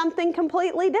need something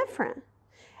completely different.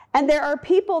 And there are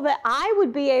people that I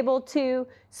would be able to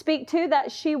speak to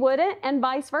that she wouldn't, and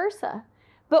vice versa.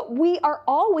 But we are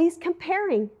always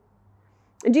comparing.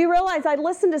 Do you realize I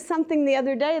listened to something the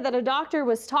other day that a doctor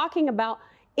was talking about?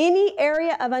 Any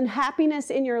area of unhappiness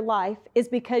in your life is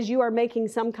because you are making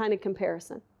some kind of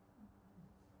comparison.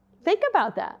 Think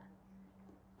about that.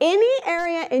 Any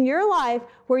area in your life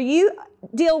where you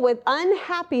deal with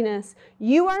unhappiness,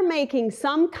 you are making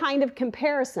some kind of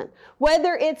comparison,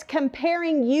 whether it's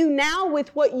comparing you now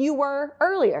with what you were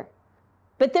earlier.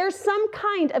 But there's some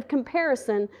kind of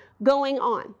comparison going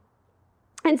on.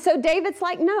 And so David's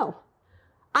like, no,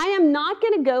 I am not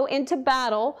going to go into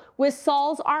battle with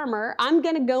Saul's armor. I'm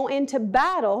going to go into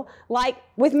battle like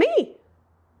with me,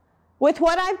 with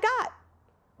what I've got,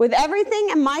 with everything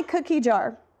in my cookie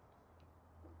jar.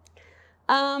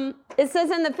 It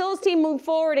says, and the Philistine moved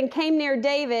forward and came near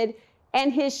David,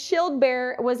 and his shield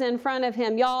bearer was in front of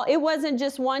him. Y'all, it wasn't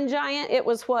just one giant, it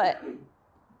was what?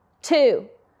 2.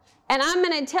 And I'm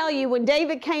going to tell you, when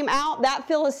David came out, that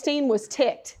Philistine was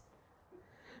ticked.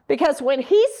 Because when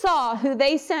he saw who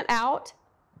they sent out,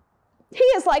 he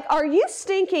is like, are you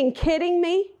stinking kidding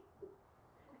me?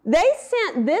 They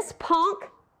sent this punk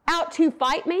out to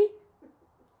fight me?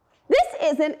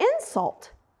 This is an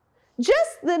insult.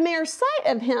 Just the mere sight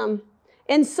of him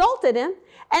insulted him.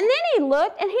 And then he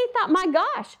looked and he thought, my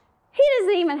gosh, he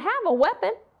doesn't even have a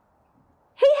weapon.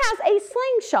 He has a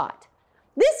slingshot.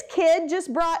 This kid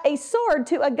just brought a sword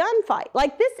to a gunfight.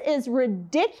 Like, this is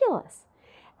ridiculous.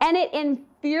 And it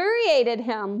infuriated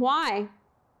him. Why?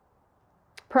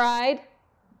 Pride.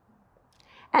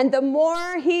 And the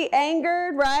more he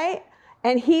angered, right?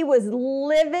 And he was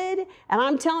livid. And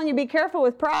I'm telling you, be careful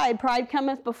with pride. Pride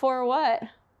cometh before what?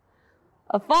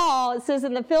 A fall. It says,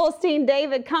 and the Philistine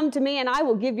David, come to me, and I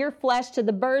will give your flesh to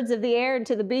the birds of the air and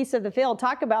to the beasts of the field.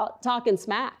 Talk about talking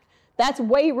smack. That's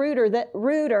way ruder.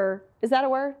 Is that a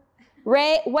word?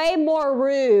 Way more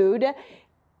rude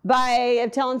by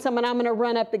telling someone, I'm going to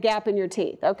run up the gap in your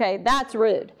teeth. Okay, that's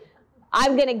rude.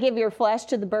 I'm going to give your flesh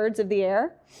to the birds of the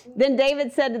air. Then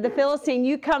David said to the Philistine,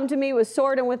 you come to me with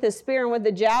sword and with a spear and with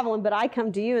a javelin, but I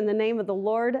come to you in the name of the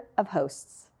Lord of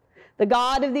hosts, the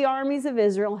God of the armies of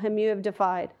Israel, whom you have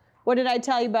defied. What did I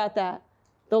tell you about that?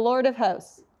 The Lord of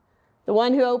hosts, the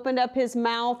one who opened up his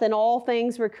mouth and all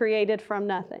things were created from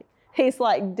nothing. He's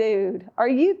like, dude, are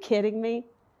you kidding me?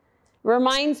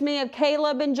 Reminds me of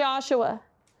Caleb and Joshua,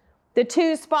 the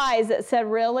 2 spies that said,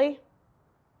 really?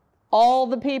 All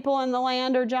the people in the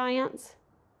land are giants?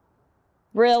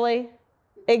 Really?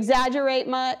 Exaggerate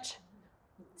much?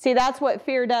 See, that's what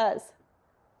fear does.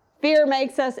 Fear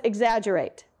makes us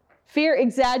exaggerate. Fear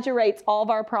exaggerates all of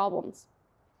our problems.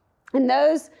 And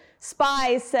those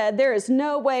spies said, there is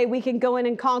no way we can go in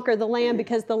and conquer the land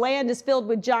because the land is filled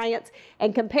with giants.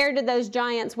 And compared to those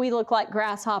giants, we look like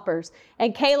grasshoppers.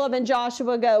 And Caleb and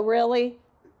Joshua go, really?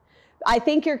 I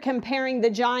think you're comparing the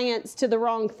giants to the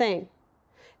wrong thing.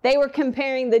 They were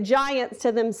comparing the giants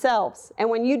to themselves. And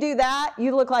when you do that,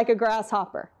 you look like a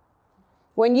grasshopper.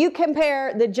 When you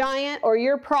compare the giant or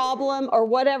your problem or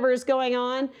whatever is going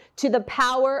on to the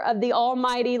power of the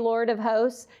almighty Lord of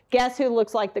hosts, guess who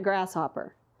looks like the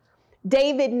grasshopper?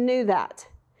 David knew that.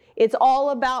 It's all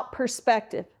about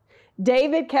perspective.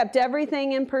 David kept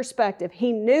everything in perspective.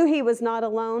 He knew he was not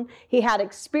alone. He had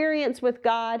experience with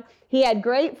God. He had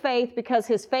great faith because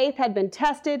his faith had been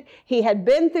tested. He had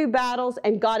been through battles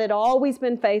and God had always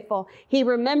been faithful. He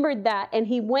remembered that and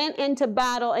he went into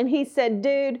battle and he said,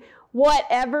 dude,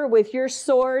 whatever with your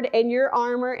sword and your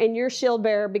armor and your shield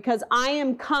bearer, because I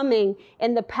am coming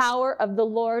in the power of the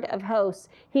Lord of hosts.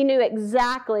 He knew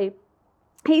exactly.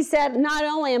 He said, not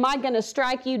only am I going to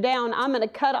strike you down, I'm going to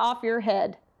cut off your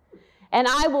head. And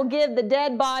I will give the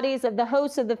dead bodies of the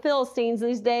hosts of the Philistines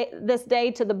this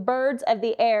day to the birds of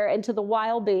the air and to the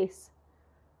wild beasts.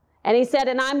 And he said,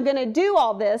 and I'm going to do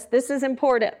all this. This is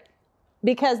important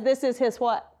because this is his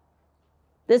what?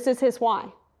 This is his why.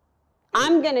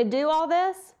 I'm going to do all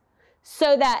this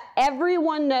so that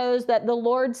everyone knows that the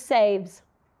Lord saves,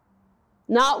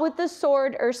 not with the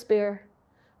sword or spear.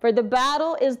 For the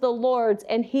battle is the Lord's,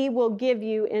 and he will give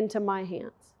you into my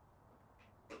hands.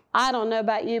 I don't know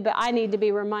about you, but I need to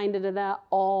be reminded of that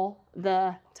all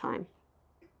the time.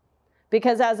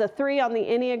 Because as a 3 on the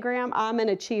Enneagram, I'm an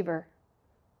achiever.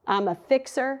 I'm a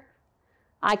fixer.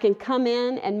 I can come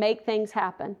in and make things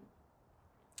happen.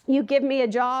 You give me a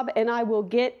job and I will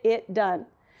get it done.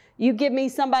 You give me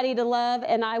somebody to love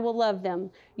and I will love them.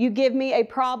 You give me a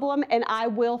problem and I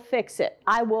will fix it.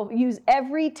 I will use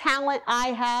every talent I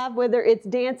have, whether it's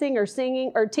dancing or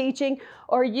singing or teaching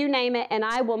or you name it, and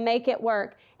I will make it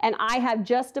work. And I have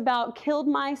just about killed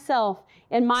myself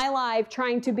in my life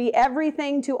trying to be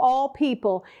everything to all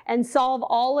people and solve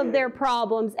all of their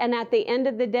problems. And at the end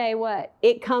of the day, what?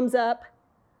 It comes up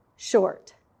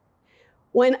short.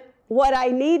 What I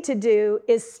need to do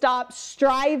is stop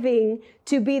striving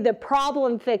to be the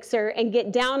problem fixer and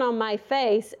get down on my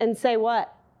face and say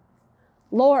what?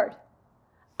 Lord,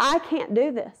 I can't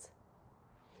do this.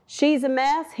 She's a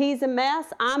mess. He's a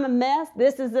mess. I'm a mess.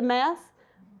 This is a mess.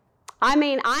 I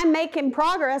mean, I'm making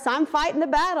progress. I'm fighting the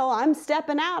battle. I'm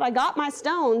stepping out. I got my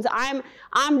stones.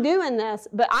 I'm doing this.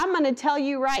 But I'm going to tell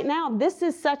you right now, this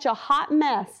is such a hot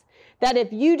mess that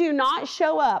if you do not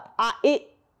show up,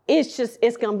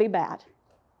 it's going to be bad.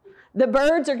 The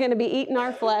birds are going to be eating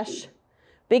our flesh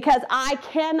because I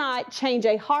cannot change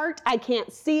a heart. I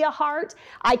can't see a heart.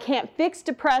 I can't fix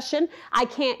depression. I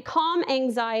can't calm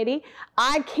anxiety.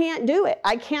 I can't do it.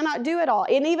 I cannot do it all.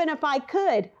 And even if I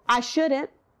could, I shouldn't.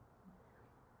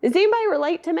 Does anybody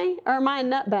relate to me? Or am I a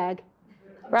nutbag?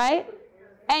 Right?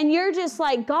 And you're just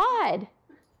like, God,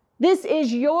 this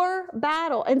is your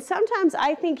battle. And sometimes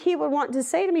I think he would want to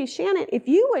say to me, Shannon, if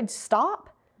you would stop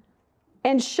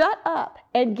and shut up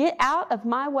and get out of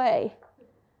my way,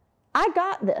 I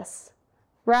got this,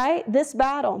 right? This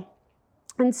battle.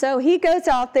 And so he goes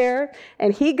out there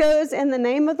and he goes in the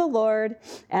name of the Lord.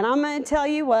 And I'm going to tell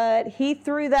you what, he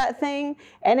threw that thing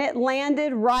and it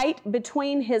landed right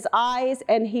between his eyes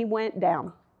and he went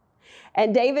down.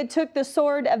 And David took the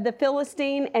sword of the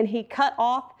Philistine and he cut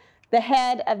off the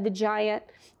head of the giant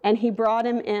and he brought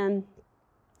him in.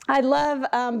 I love,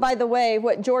 by the way,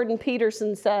 what Jordan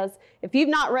Peterson says. If you've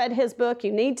not read his book,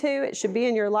 you need to. It should be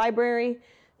in your library.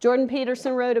 Jordan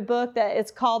Peterson wrote a book that is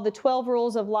called The 12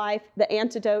 Rules of Life, The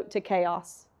Antidote to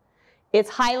Chaos. It's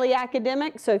highly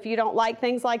academic, so if you don't like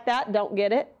things like that, don't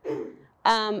get it.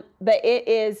 But it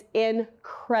is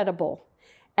incredible.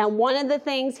 And one of the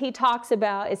things he talks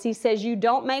about is he says, you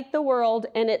don't make the world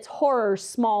and its horrors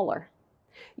smaller.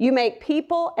 You make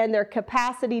people and their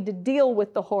capacity to deal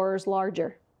with the horrors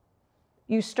larger.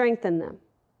 You strengthen them.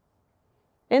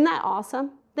 Isn't that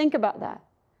awesome? Think about that.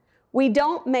 We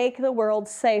don't make the world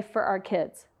safe for our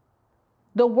kids.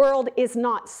 The world is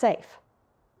not safe.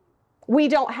 We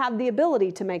don't have the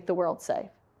ability to make the world safe.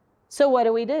 So what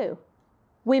do?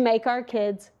 We make our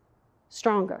kids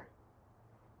stronger.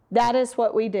 That is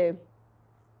what we do.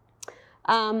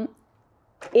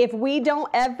 If we don't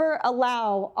ever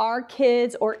allow our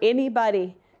kids or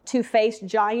anybody to face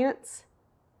giants,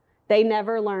 they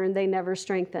never learn, they never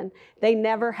strengthen. They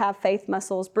never have faith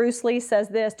muscles. Bruce Lee says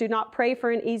this, do not pray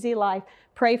for an easy life.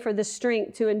 Pray for the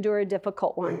strength to endure a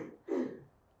difficult one.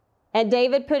 And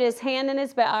David put his hand in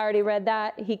his back. I already read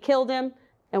that. He killed him,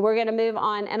 and we're going to move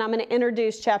on. And I'm going to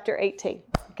introduce chapter 18,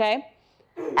 okay?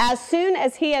 As soon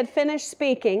as he had finished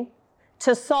speaking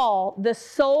to Saul, the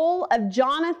soul of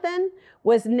Jonathan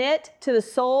was knit to the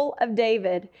soul of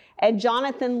David, and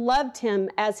Jonathan loved him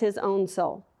as his own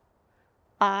soul.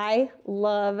 I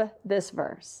love this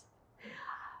verse.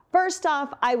 First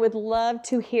off, I would love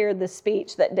to hear the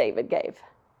speech that David gave.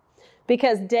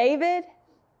 Because David,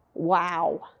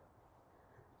 wow.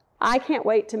 I can't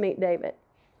wait to meet David.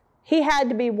 He had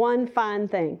to be one fine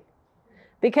thing.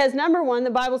 Because number one, the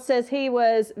Bible says he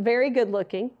was very good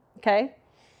looking, okay?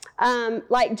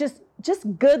 like just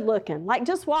good looking, like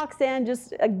just walks in,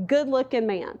 just a good looking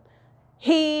man.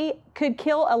 He could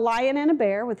kill a lion and a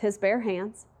bear with his bare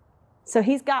hands. So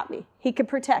he's got me. He could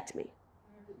protect me.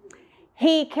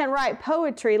 He can write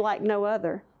poetry like no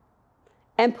other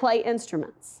and play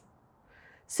instruments.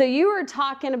 So you are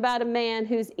talking about a man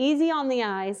who's easy on the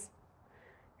eyes,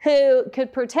 who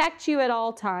could protect you at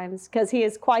all times because he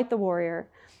is quite the warrior,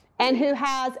 and who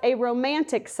has a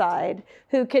romantic side,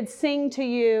 who could sing to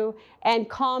you and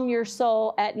calm your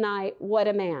soul at night. What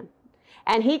a man.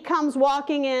 And he comes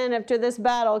walking in after this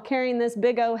battle carrying this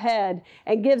big old head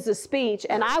and gives a speech.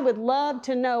 And I would love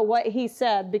to know what he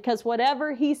said, because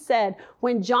whatever he said,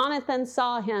 when Jonathan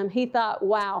saw him, he thought,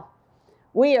 wow,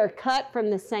 we are cut from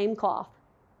the same cloth.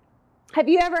 Have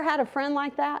you ever had a friend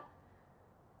like that?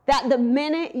 That the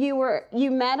minute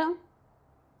you met them,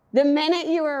 the minute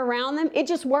you were around them, it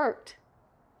just worked.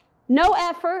 No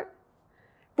effort.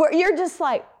 Where you're just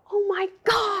like, oh my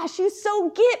gosh, you so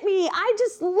get me. I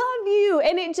just love you.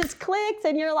 And it just clicks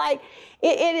and you're like,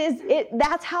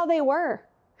 that's how they were.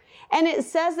 And it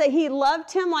says that he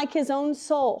loved him like his own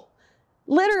soul.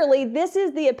 Literally, this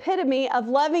is the epitome of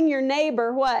loving your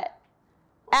neighbor, what?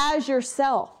 As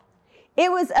yourself.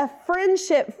 It was a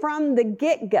friendship from the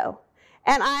get-go.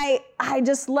 And I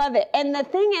just love it. And the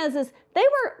thing is they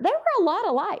were a lot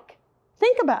alike.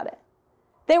 Think about it.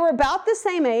 They were about the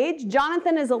same age.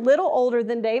 Jonathan is a little older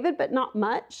than David, but not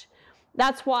much.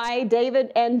 That's why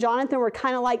David and Jonathan were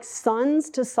kind of like sons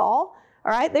to Saul.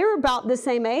 All right, they were about the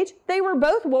same age. They were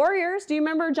both warriors. Do you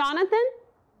remember Jonathan?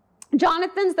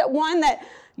 Jonathan's that one that,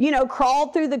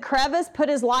 crawled through the crevice, put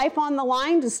his life on the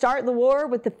line to start the war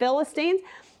with the Philistines.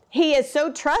 He is so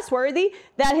trustworthy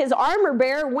that his armor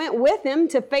bearer went with him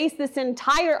to face this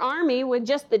entire army with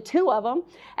just the two of them.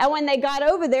 And when they got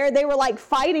over there, they were like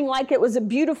fighting like it was a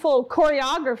beautiful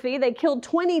choreography. They killed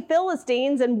 20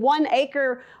 Philistines in 1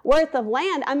 acre worth of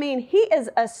land. I mean, he is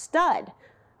a stud.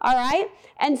 All right.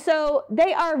 And so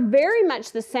they are very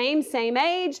much the same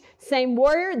age, same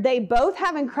warrior. They both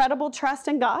have incredible trust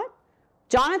in God.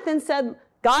 Jonathan said,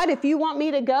 God, if you want me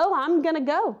to go, I'm going to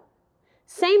go.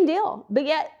 Same deal, but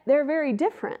yet they're very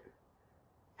different.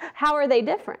 How are they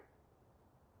different?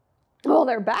 Well,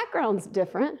 their background's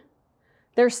different.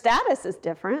 Their status is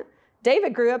different.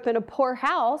 David grew up in a poor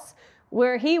house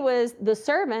where he was the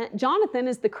servant. Jonathan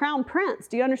is the crown prince.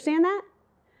 Do you understand that?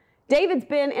 David's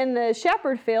been in the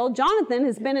shepherd field. Jonathan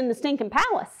has been in the stinking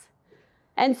palace.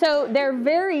 And so they're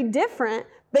very different,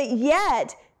 but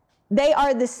yet they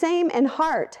are the same in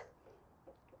heart.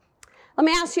 Let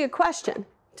me ask you a question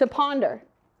to ponder.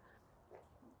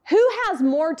 Who has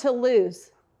more to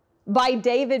lose by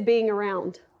David being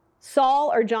around,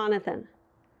 Saul or Jonathan?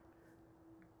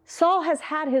 Saul has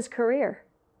had his career.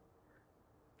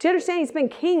 Do you understand? He's been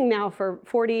king now for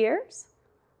 40 years,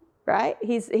 right?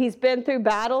 He's been through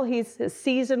battle. He's a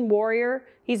seasoned warrior.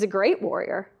 He's a great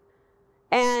warrior.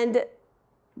 And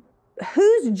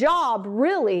whose job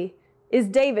really is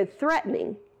David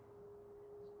threatening?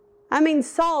 I mean,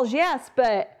 Saul's, yes,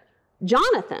 but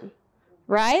Jonathan,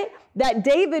 right? That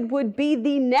David would be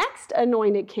the next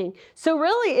anointed king. So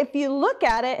really, if you look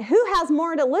at it, who has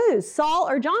more to lose, Saul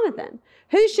or Jonathan?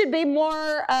 Who should be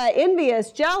more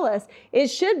envious, jealous? It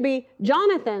should be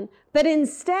Jonathan. But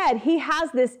instead, he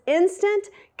has this instant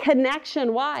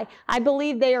connection. Why? I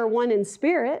believe they are one in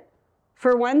spirit,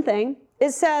 for one thing.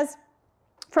 It says,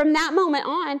 from that moment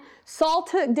on, Saul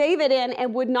took David in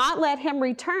and would not let him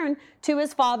return to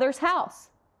his father's house.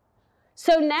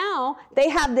 So now they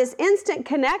have this instant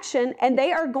connection, and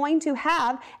they are going to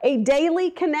have a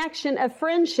daily connection of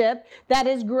friendship that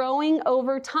is growing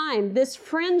over time. This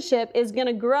friendship is going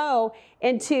to grow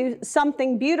into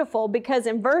something beautiful, because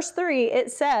in verse 3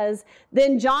 it says,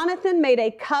 then Jonathan made a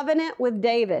covenant with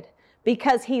David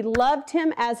because he loved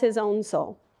him as his own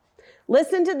soul.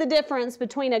 Listen to the difference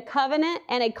between a covenant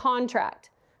and a contract.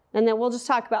 And then we'll just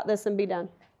talk about this and be done.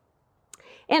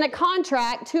 In a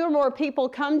contract, 2 or more people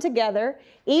come together,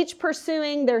 each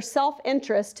pursuing their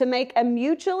self-interest to make a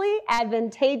mutually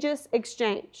advantageous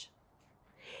exchange.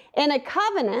 In a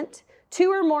covenant,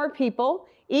 2 or more people,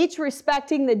 each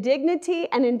respecting the dignity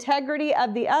and integrity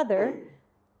of the other,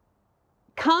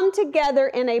 come together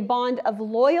in a bond of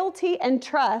loyalty and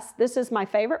trust. This is my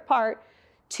favorite part,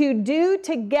 to do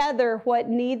together what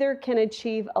neither can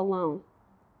achieve alone.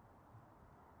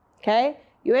 Okay?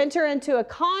 You enter into a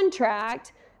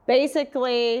contract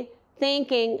basically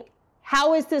thinking,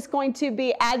 how is this going to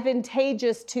be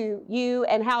advantageous to you,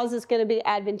 and how is this going to be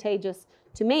advantageous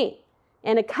to me?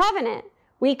 In a covenant,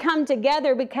 we come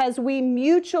together because we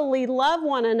mutually love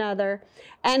one another,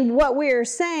 and what we are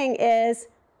saying is,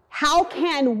 how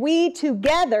can we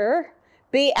together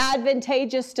be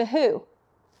advantageous to who?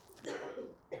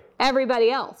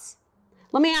 Everybody else.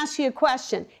 Let me ask you a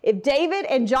question. If David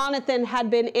and Jonathan had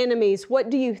been enemies, what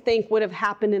do you think would have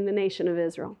happened in the nation of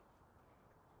Israel?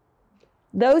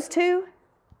 Those two,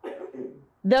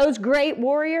 those great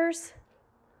warriors,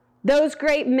 those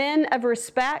great men of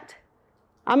respect,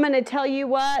 I'm going to tell you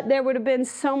what, there would have been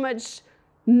so much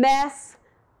mess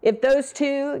if those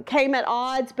two came at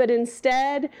odds, but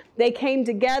instead they came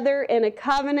together in a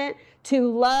covenant to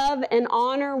love and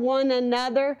honor one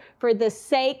another for the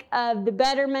sake of the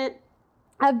betterment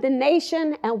of the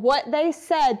nation. And what they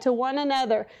said to one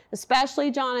another,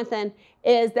 especially Jonathan,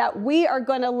 is that we are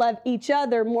going to love each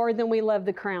other more than we love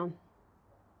the crown.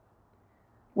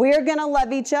 We are going to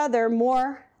love each other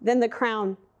more than the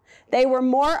crown. They were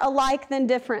more alike than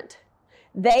different.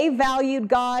 They valued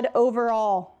God over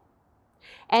all.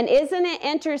 And isn't it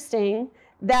interesting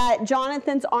that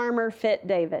Jonathan's armor fit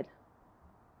David?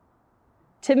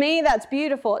 To me, that's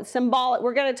beautiful. It's symbolic.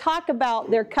 We're going to talk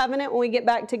about their covenant when we get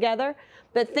back together.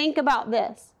 But think about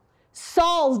this.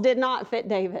 Saul's did not fit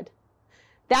David.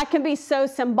 That can be so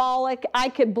symbolic. I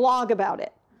could blog about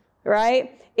it,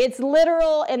 right? It's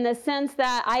literal in the sense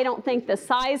that I don't think the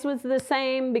size was the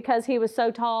same because he was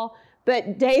so tall,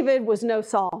 but David was no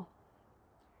Saul.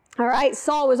 All right,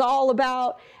 Saul was all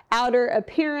about outer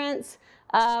appearance,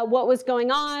 what was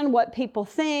going on, what people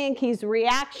think. He's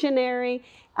reactionary.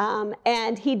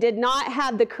 And he did not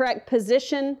have the correct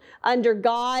position under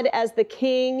God as the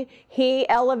king. He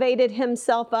elevated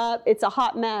himself up. It's a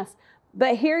hot mess.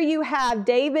 But here you have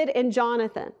David and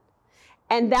Jonathan,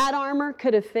 and that armor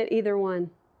could have fit either one.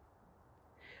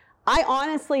 I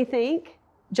honestly think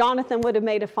Jonathan would have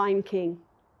made a fine king.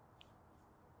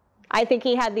 I think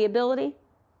he had the ability.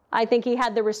 I think he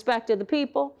had the respect of the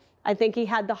people. I think he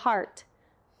had the heart,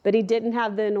 but he didn't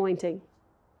have the anointing,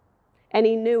 and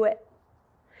he knew it.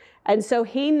 And so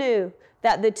he knew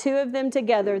that the two of them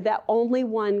together, that only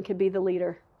one could be the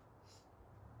leader.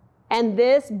 And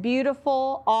this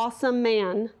beautiful, awesome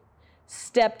man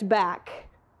stepped back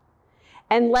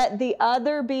and let the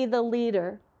other be the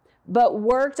leader, but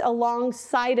worked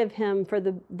alongside of him for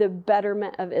the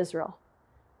betterment of Israel.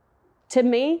 To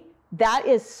me, that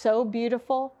is so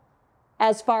beautiful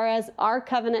as far as our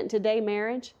covenant today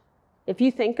marriage. If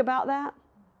you think about that,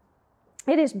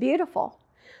 it is beautiful.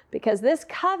 Because this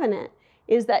covenant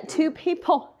is that two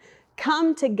people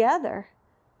come together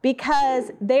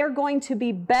because they're going to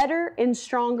be better and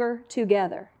stronger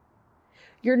together.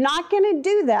 You're not going to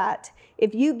do that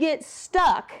if you get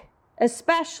stuck,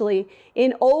 especially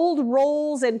in old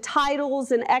roles and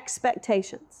titles and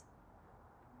expectations.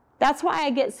 That's why I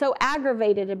get so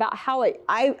aggravated about how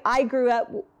I grew up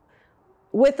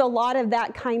with a lot of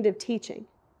that kind of teaching.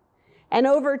 And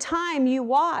over time, you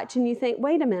watch and you think,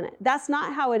 wait a minute, that's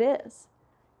not how it is.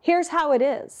 Here's how it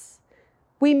is.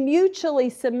 We mutually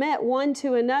submit one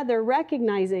to another,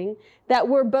 recognizing that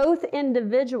we're both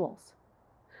individuals,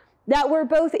 that we're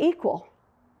both equal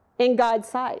in God's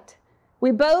sight.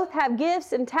 We both have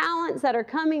gifts and talents that are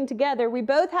coming together. We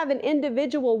both have an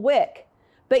individual wick,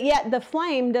 but yet the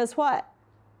flame does what?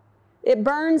 It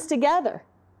burns together,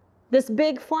 this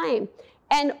big flame.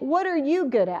 And what are you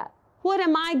good at? What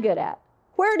am I good at?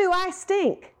 Where do I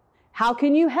stink? How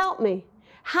can you help me?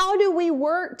 How do we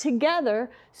work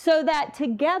together so that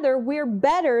together we're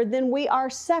better than we are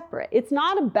separate? It's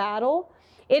not a battle.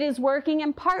 It is working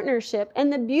in partnership.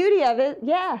 And the beauty of it,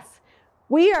 yes,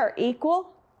 we are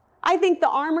equal. I think the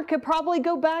armor could probably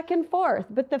go back and forth.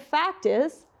 But the fact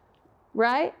is,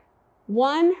 right,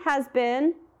 one has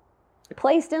been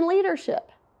placed in leadership.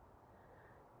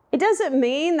 It doesn't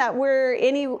mean that we're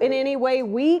in any way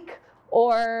weak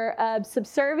or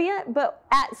subservient, but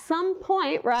at some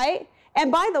point, right? And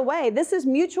by the way, this is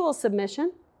mutual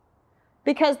submission,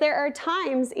 because there are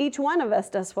times each one of us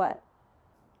does what?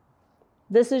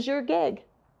 This is your gig.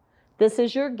 This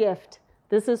is your gift.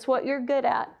 This is what you're good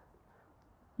at.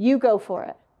 You go for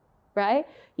it, right?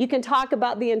 You can talk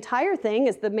about the entire thing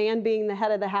as the man being the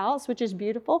head of the house, which is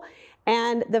beautiful.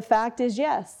 And the fact is,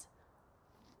 yes,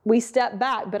 we step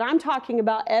back, but I'm talking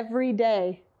about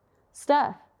everyday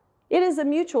stuff. It is a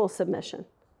mutual submission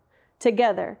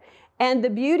together. And the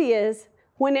beauty is,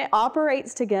 when it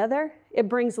operates together, it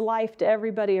brings life to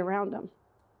everybody around them.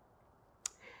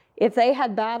 If they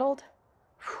had battled,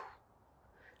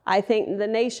 I think the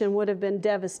nation would have been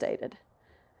devastated.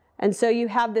 And so you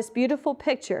have this beautiful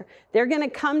picture. They're going to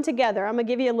come together. I'm going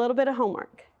to give you a little bit of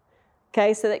homework,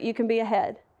 okay, so that you can be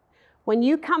ahead. When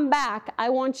you come back, I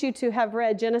want you to have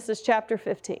read Genesis chapter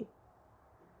 15.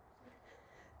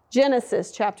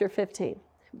 Genesis chapter 15.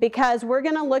 Because we're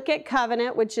going to look at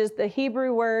covenant, which is the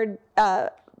Hebrew word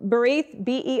Berith,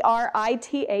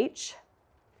 B-E-R-I-T-H,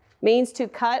 means to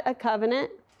cut a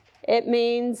covenant. It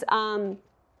means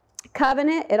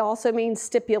covenant. It also means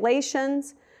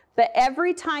stipulations. But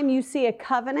every time you see a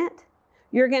covenant,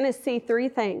 you're going to see three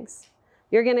things.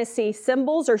 You're going to see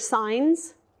symbols or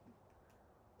signs.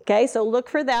 Okay, so look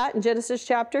for that in Genesis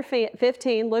chapter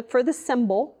 15. Look for the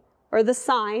symbol or the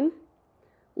sign.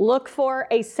 Look for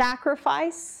a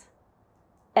sacrifice.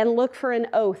 And look for an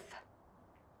oath.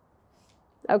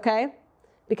 Okay?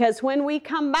 Because when we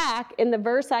come back in the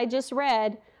verse I just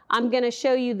read, I'm going to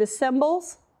show you the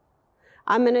symbols.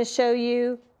 I'm going to show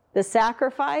you the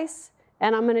sacrifice.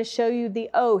 And I'm going to show you the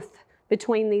oath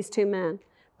between these two men.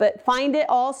 But find it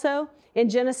also in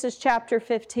Genesis chapter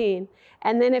 15.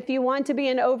 And then if you want to be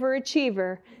an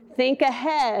overachiever, think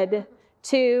ahead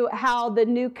to how the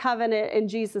new covenant in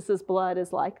Jesus' blood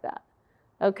is like that.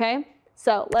 Okay?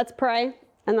 So let's pray,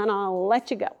 and then I'll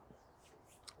let you go.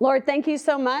 Lord, thank you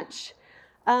so much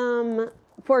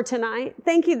for tonight.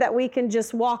 Thank you that we can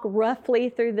just walk roughly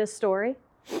through this story.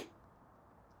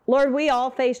 Lord, we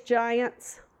all face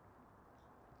giants.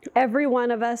 Every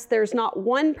one of us, there's not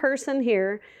one person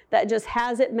here that just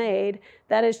has it made,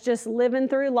 that is just living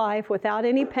through life without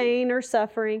any pain or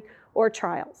suffering or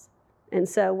trials. And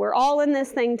so we're all in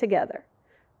this thing together.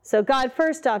 So God,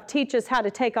 first off, teach us how to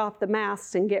take off the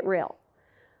masks and get real.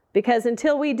 Because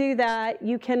until we do that,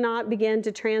 you cannot begin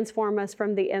to transform us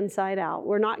from the inside out.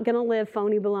 We're not going to live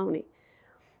phony baloney.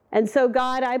 And so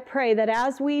God, I pray that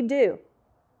as we do,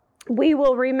 we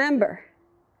will remember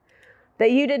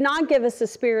that you did not give us a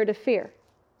spirit of fear.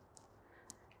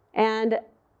 And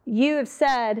you have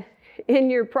said in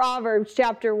your Proverbs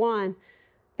chapter 1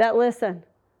 that, listen,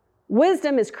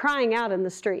 wisdom is crying out in the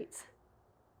streets.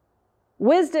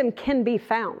 Wisdom can be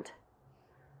found.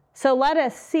 So let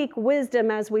us seek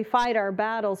wisdom as we fight our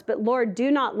battles. But Lord,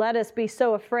 do not let us be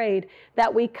so afraid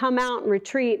that we come out and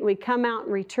retreat,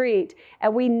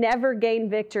 and we never gain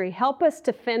victory. Help us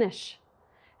to finish.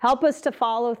 Help us to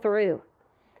follow through.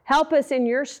 Help us in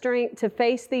your strength to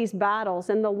face these battles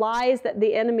and the lies that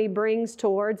the enemy brings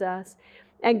towards us.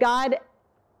 And God,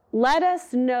 let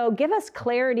us know, give us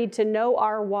clarity to know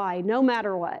our why, no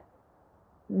matter what.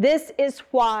 This is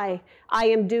why I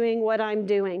am doing what I'm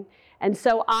doing. And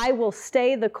so I will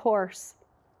stay the course.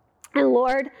 And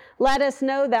Lord, let us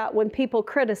know that when people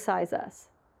criticize us,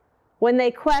 when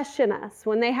they question us,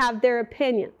 when they have their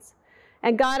opinions.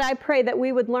 And God, I pray that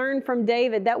we would learn from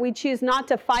David that we choose not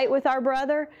to fight with our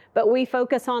brother, but we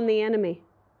focus on the enemy.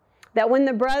 That when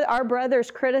our brothers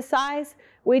criticize,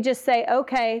 we just say,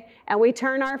 okay, and we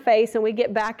turn our face and we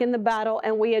get back in the battle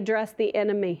and we address the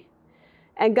enemy.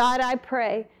 And God, I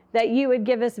pray that you would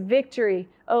give us victory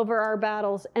over our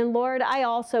battles. And Lord, I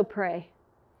also pray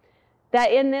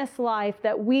that in this life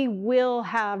that we will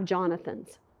have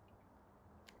Jonathans,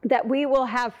 that we will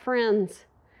have friends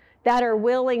that are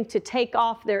willing to take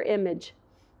off their image,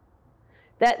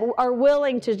 that are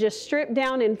willing to just strip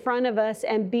down in front of us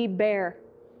and be bare.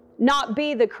 Not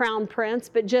be the crown prince,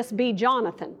 but just be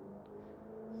Jonathan.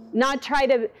 Not try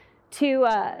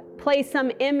to place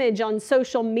some image on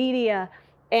social media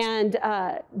and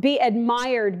be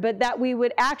admired, but that we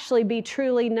would actually be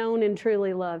truly known and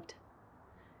truly loved.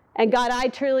 And God, I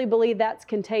truly believe that's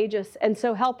contagious. And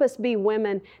so help us be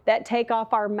women that take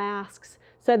off our masks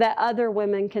so that other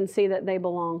women can see that they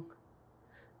belong.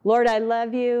 Lord, I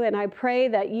love you, and I pray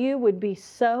that you would be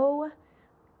so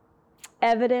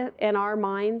evident in our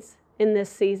minds in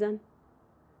this season.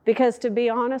 Because to be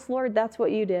honest, Lord, that's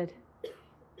what you did.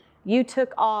 You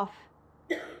took off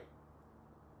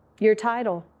your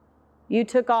title. You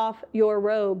took off your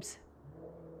robes.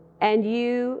 And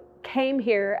you came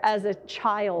here as a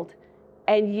child,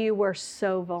 and you were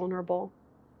so vulnerable.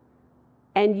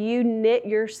 And you knit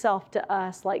yourself to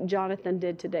us like Jonathan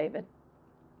did to David.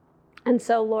 And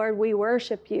so, Lord, we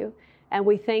worship you, and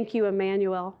we thank you,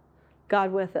 Emmanuel,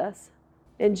 God with us.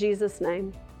 In Jesus'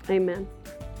 name, amen.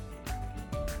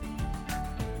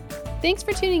 Thanks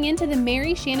for tuning in to the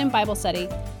Mary Shannon Bible Study.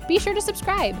 Be sure to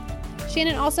subscribe.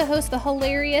 Shannon also hosts the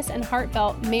hilarious and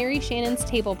heartfelt Mary Shannon's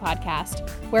Table podcast,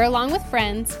 where along with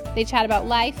friends, they chat about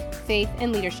life, faith,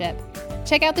 and leadership.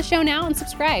 Check out the show now and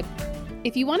subscribe.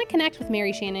 If you want to connect with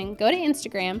Mary Shannon, go to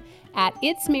Instagram at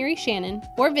 @itsmaryshannon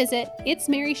or visit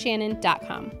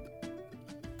itsmaryshannon.com.